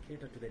also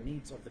cater to the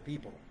needs of the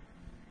people.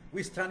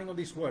 We're standing on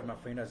this word, my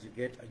friend, as you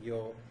get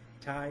your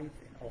tithe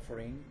and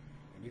offering,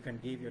 and you can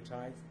give your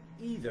tithe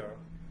either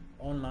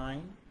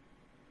online.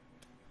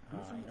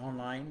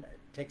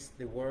 Text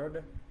the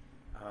word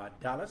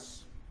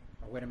dollars.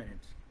 Oh, wait a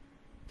minute.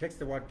 Text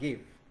the word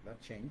give.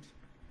 That changed.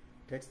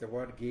 Text the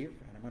word give,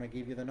 and I'm going to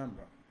give you the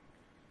number.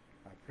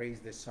 Praise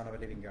the Son of a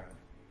living God.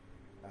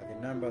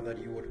 The number that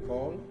you would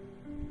call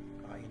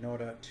in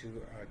order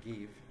to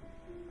give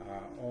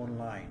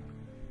online.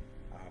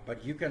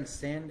 But you can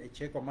send a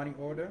check or money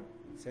order.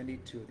 Send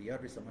it to the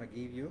address I'm going to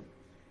give you.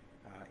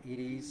 It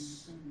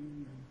is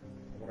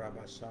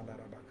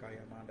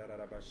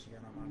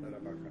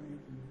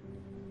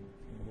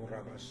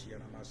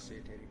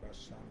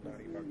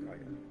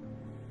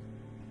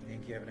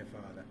thank you, Heavenly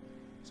Father.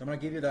 So I'm going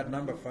to give you that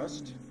number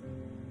first.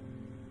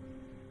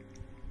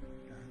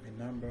 The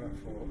number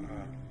for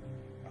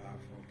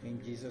King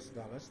Jesus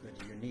dollars that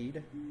you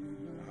need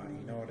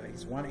in order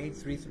is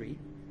 1833.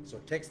 So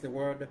text the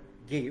word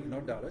give,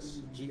 not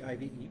dollars,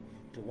 G-I-V-E,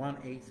 to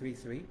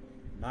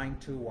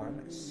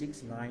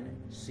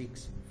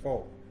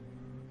 1833-921-6964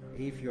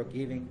 if you're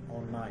giving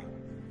online.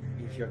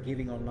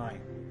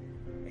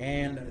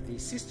 And the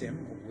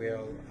system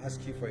will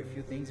ask you for a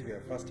few things if you're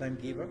a first-time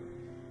giver.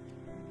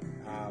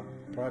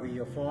 Probably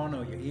your phone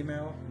or your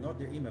email, not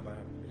your email, but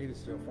I believe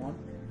it's your phone.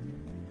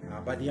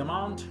 But the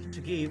amount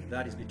to give,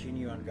 that is between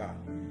you and God.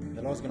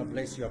 The Lord's going to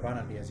bless you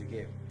abundantly as you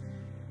give.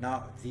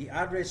 Now, the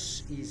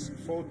address is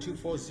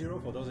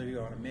 4240 for those of you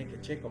who want to make a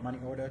check or money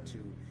order to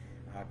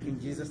King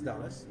Jesus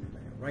dollars.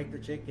 Write the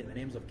check in the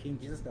names of King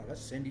Jesus dollars.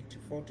 Send it to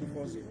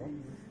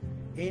 4240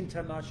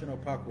 International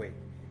Parkway.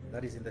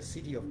 That is in the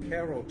city of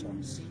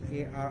Carrollton,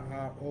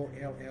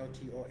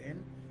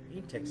 Carrollton,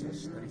 in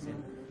Texas. That is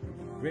in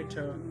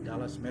Greater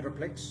Dallas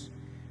Metroplex.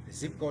 The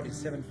zip code is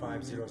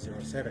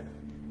 75007.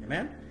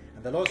 Amen?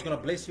 And the Lord's going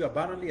to bless you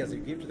abundantly as you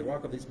give to the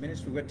work of this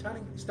ministry. We're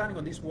standing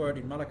on this word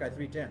in Malachi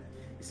 3:10.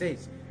 It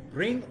says,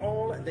 bring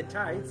all the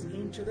tithes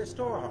into the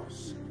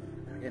storehouse.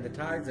 And the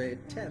tithes are a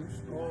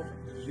tenth of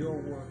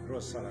your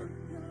gross salary.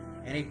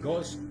 And it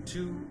goes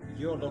to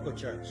your local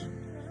church.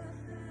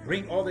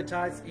 Bring all the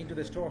tithes into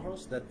the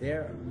storehouse that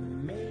there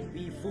may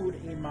be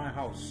food in my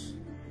house.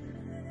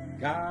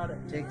 God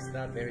takes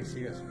that very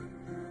seriously.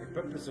 The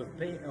purpose of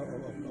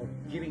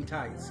giving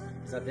tithes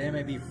is that there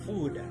may be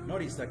food.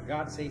 Notice that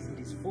God says it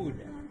is food.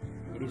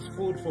 It is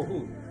food for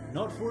who?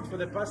 Not food for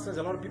the pastors.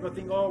 A lot of people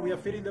think, oh, we are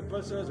feeding the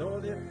pastors.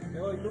 Oh,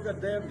 look at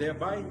them. They're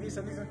buying this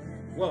and this.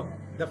 Well,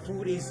 the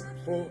food is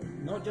for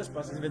not just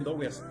pastors, even though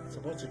we are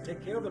supposed to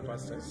take care of the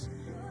pastors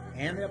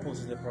and the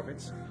apostles, the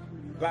prophets,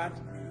 but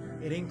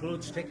it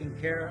includes taking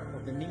care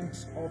of the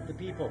needs of the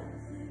people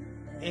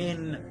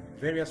in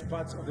various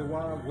parts of the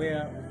world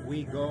where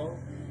we go,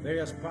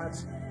 various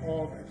parts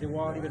of the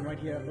world, even right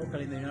here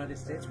locally in the United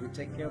States. We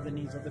take care of the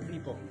needs of the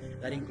people.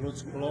 That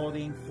includes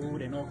clothing,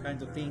 food, and all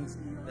kinds of things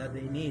that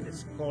they need.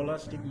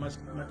 Scholastic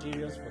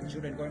materials for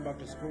children going back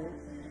to school.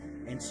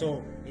 And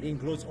so it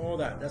includes all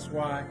that. That's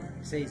why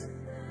it says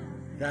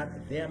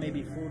that there may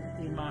be food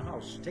in my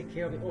house. Take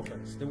care of the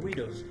orphans, the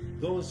widows,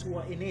 those who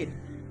are in need.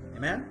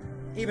 Amen?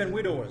 Even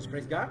widowers,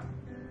 praise God.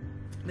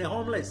 The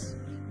homeless,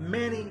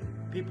 many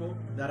people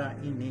that are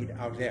in need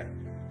out there.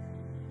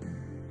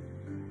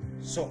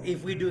 So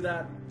if we do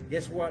that,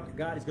 guess what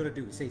God is going to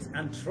do? He says,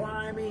 and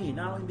try me.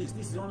 Now in this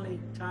is the only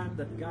time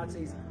that God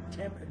says,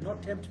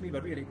 not tempt me,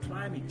 but really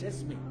try me,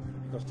 test me.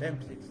 Because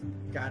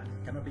God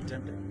cannot be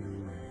tempted.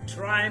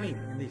 Try me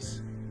in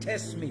this.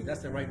 Test me.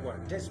 That's the right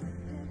word. Test me.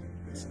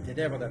 It's the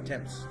devil that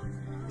tempts.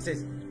 He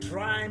says,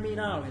 try me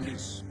now in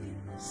this,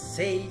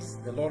 says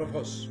the Lord of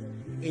hosts,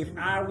 if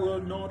I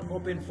will not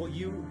open for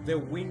you the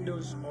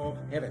windows of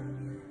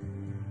heaven.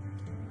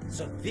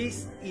 So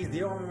this is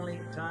the only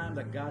time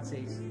that God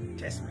says,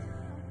 test me.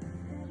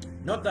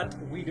 Not that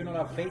we do not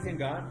have faith in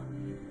God,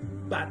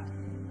 but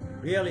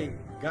really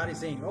God is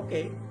saying,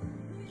 okay,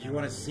 you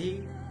want to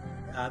see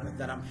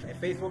that I'm a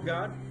faithful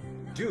God?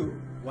 Do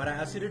what I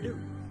ask you to do.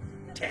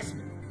 Test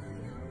me.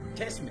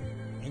 Test me.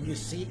 And you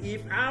see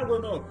if I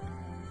will not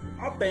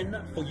open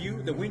for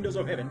you the windows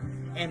of heaven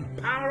and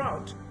pour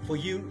out for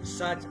you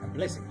such a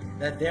blessing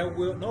that there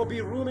will not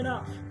be room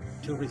enough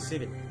to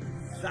receive it.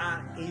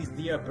 That is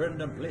the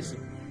abundant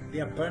blessing. The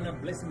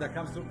abundant blessing that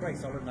comes through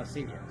Christ, our Lord and our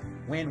Savior,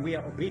 when we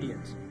are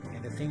obedient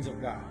in the things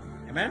of God.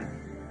 Amen?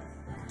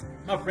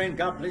 My friend,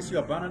 God bless you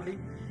abundantly.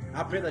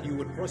 I pray that you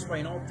would prosper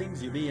in all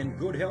things. You be in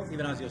good health,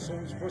 even as your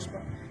souls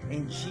prosper.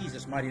 In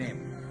Jesus' mighty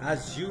name.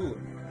 As you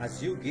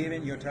give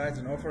in your tithes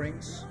and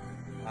offerings,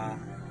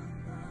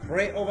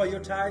 pray over your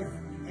tithe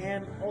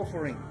and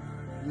offering.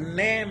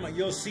 Name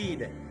your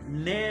seed.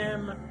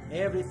 Name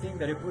everything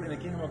that you put in the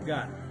kingdom of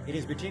God. It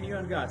is between you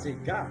and God. Say,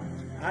 God,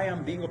 I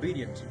am being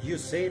obedient. You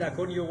say it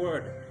according to your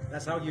word.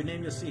 That's how you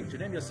name your seed. To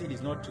name your seed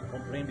is not to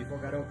complain before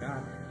God. Oh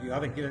God, you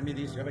haven't given me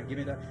this, you haven't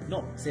given me that.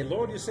 No, say,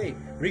 Lord, you say,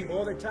 bring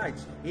all the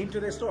tithes into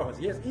the storehouse.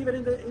 Yes,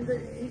 even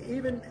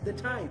even the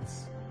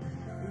tithes.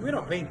 We're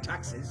not paying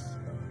taxes.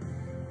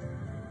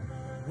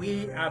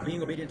 We are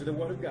being obedient to the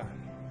word of God.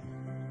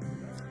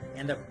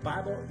 And the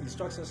Bible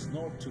instructs us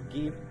not to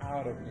give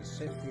out of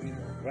necessity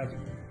or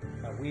grudging,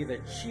 but with a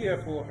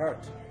cheerful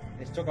heart.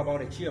 Let's talk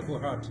about a cheerful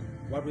heart,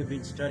 what we've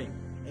been studying.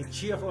 A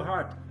cheerful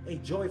heart, a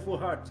joyful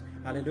heart.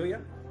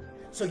 Hallelujah.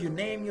 So you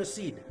name your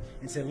seed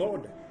and say,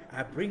 Lord,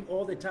 I bring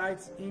all the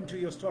tithes into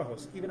your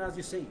storehouse, even as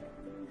you say,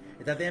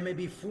 that there may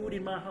be food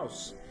in my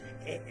house,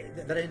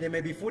 that there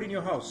may be food in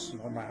your house,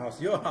 not my house,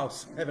 your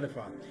house, Heavenly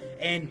Father.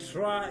 And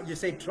you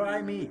say,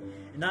 try me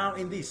now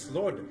in this,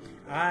 Lord.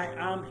 I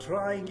am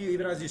trying you,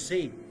 even as you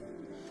say,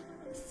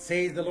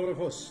 says the Lord of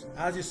hosts.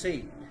 As you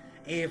say,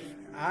 if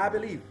I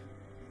believe,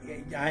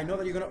 I know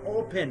that you're going to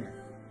open.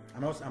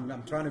 And also,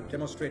 I'm trying to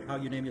demonstrate how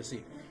you name your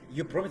seed.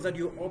 You promise that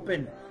you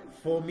open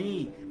for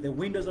me the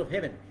windows of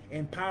heaven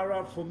and pour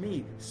out for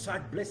me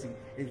such blessing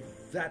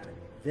that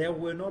there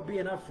will not be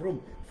enough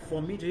room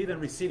for me to even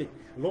receive it.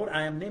 Lord,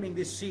 I am naming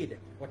this seed,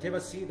 whatever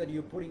seed that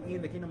you're putting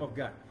in the kingdom of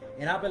God.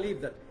 And I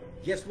believe that,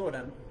 yes, Lord,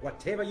 and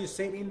whatever you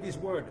said in this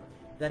word,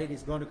 that it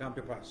is going to come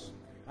to pass.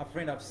 A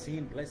friend, I've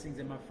seen blessings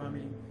in my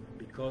family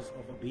because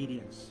of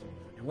obedience.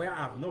 And where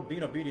I've not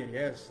been obedient,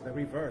 yes, the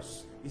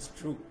reverse is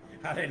true.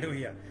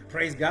 Hallelujah.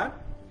 Praise God.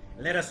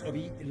 Let us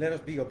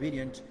be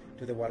obedient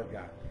to the word of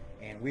God.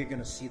 And we're going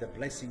to see the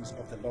blessings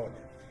of the Lord.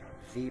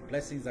 The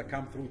blessings that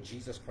come through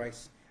Jesus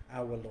Christ,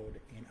 our Lord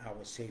and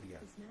our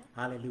Savior.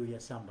 Hallelujah,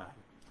 somebody.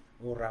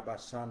 O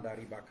Rabasanda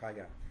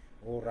Ribakaya.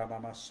 O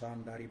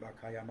Ramamasanda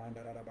Ribakaya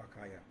Mandara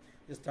Rabakaya.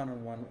 Just turn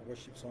on one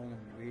worship song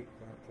and we're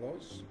going to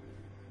close.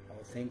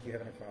 Oh, thank you,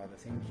 Heavenly Father.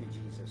 Thank you,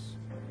 Jesus.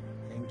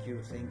 Thank you,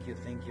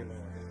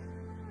 Lord.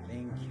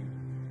 Thank you.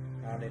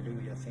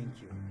 Hallelujah.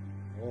 Thank you.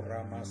 O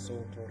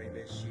Ramaso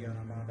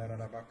Torebeshiana Mandara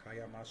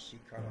Rabakaya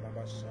Mashikara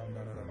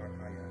Rabasanda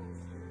Rabakaya.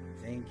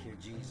 Thank you,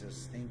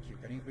 Jesus. Thank you.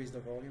 Can you increase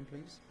the volume,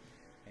 please?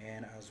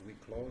 And as we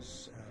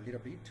close a little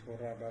bit,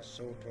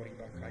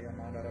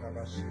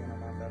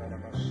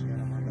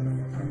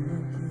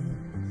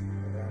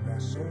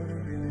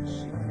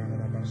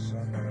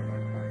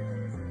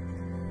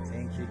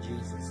 thank you,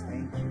 Jesus.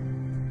 Thank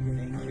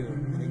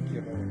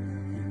you, Lord.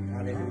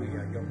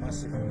 Hallelujah. You're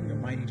merciful. You're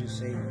mighty to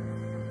save.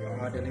 You're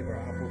our deliverer,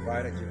 our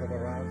provider, Jehovah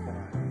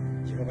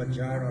Rapha, Jehovah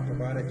Jireh,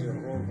 provider,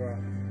 Jehovah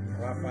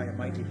Rapha, a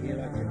mighty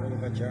healer,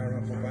 Jehovah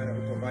Jireh, provider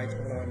who provides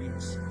all our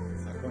needs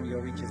according to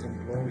your riches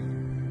and glory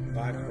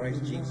by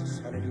Christ Jesus.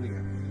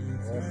 Hallelujah.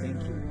 Oh,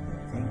 thank you.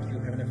 Thank you,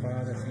 Heavenly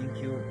Father. Thank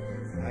you.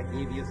 I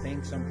give you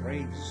thanks and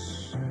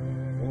praise.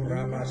 Oh,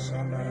 Rabba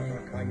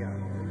Sandarabakaya.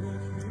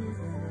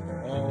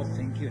 Oh,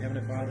 thank you,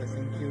 Heavenly Father.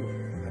 Thank you.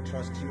 I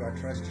trust you. I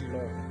trust you,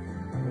 Lord.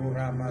 Oh,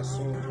 Rama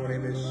Soto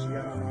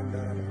Rebeshia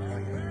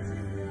Mandarabakaya.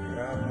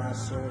 Rama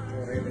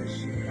Soto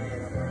Rebeshia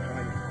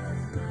Mandarabakaya.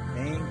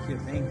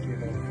 Thank you,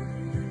 Lord.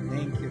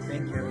 Thank you,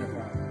 Heavenly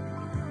Father.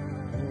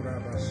 Oh,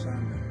 Rabba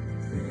Sanda.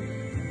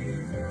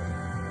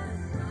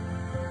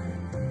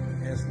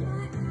 Yes,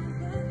 Lord.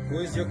 Who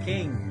is your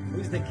king? Who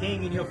is the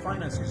king in your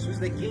finances? Who is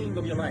the king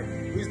of your life?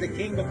 Who is the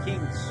king of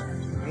kings?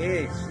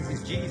 Yes, this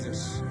is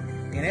Jesus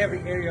in every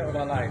area of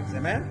our lives.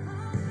 Amen?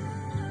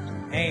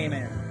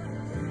 Amen.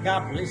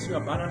 God bless you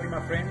abundantly,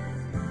 my friend.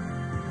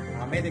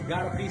 May the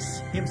God of peace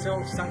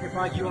himself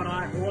sanctify you and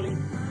I wholly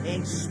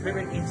in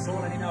spirit, in soul,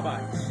 and in our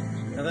bodies.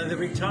 That at the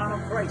return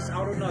of Christ,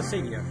 our Lord and our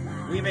Savior,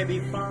 we may be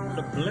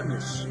found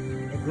blameless,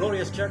 a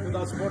glorious church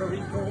without spot or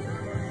wrinkle.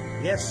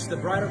 Yes, the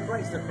bride of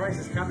Christ, the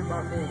Christ is coming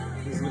back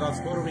for, is without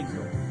spot or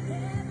wrinkle.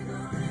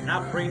 And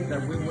I pray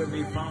that we will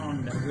be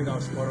found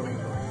without spot or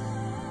wrinkle.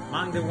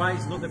 Among the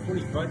wise, not the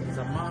foolish, but is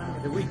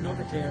among the weak, not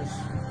the tares.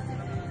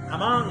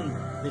 Among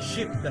the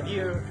sheep that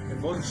hear the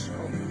voice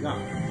of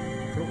God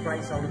through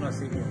Christ, our Lord and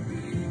Savior,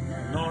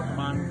 not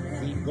among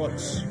the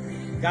goats.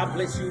 God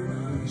bless you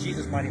in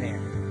Jesus' mighty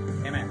name.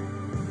 Amen.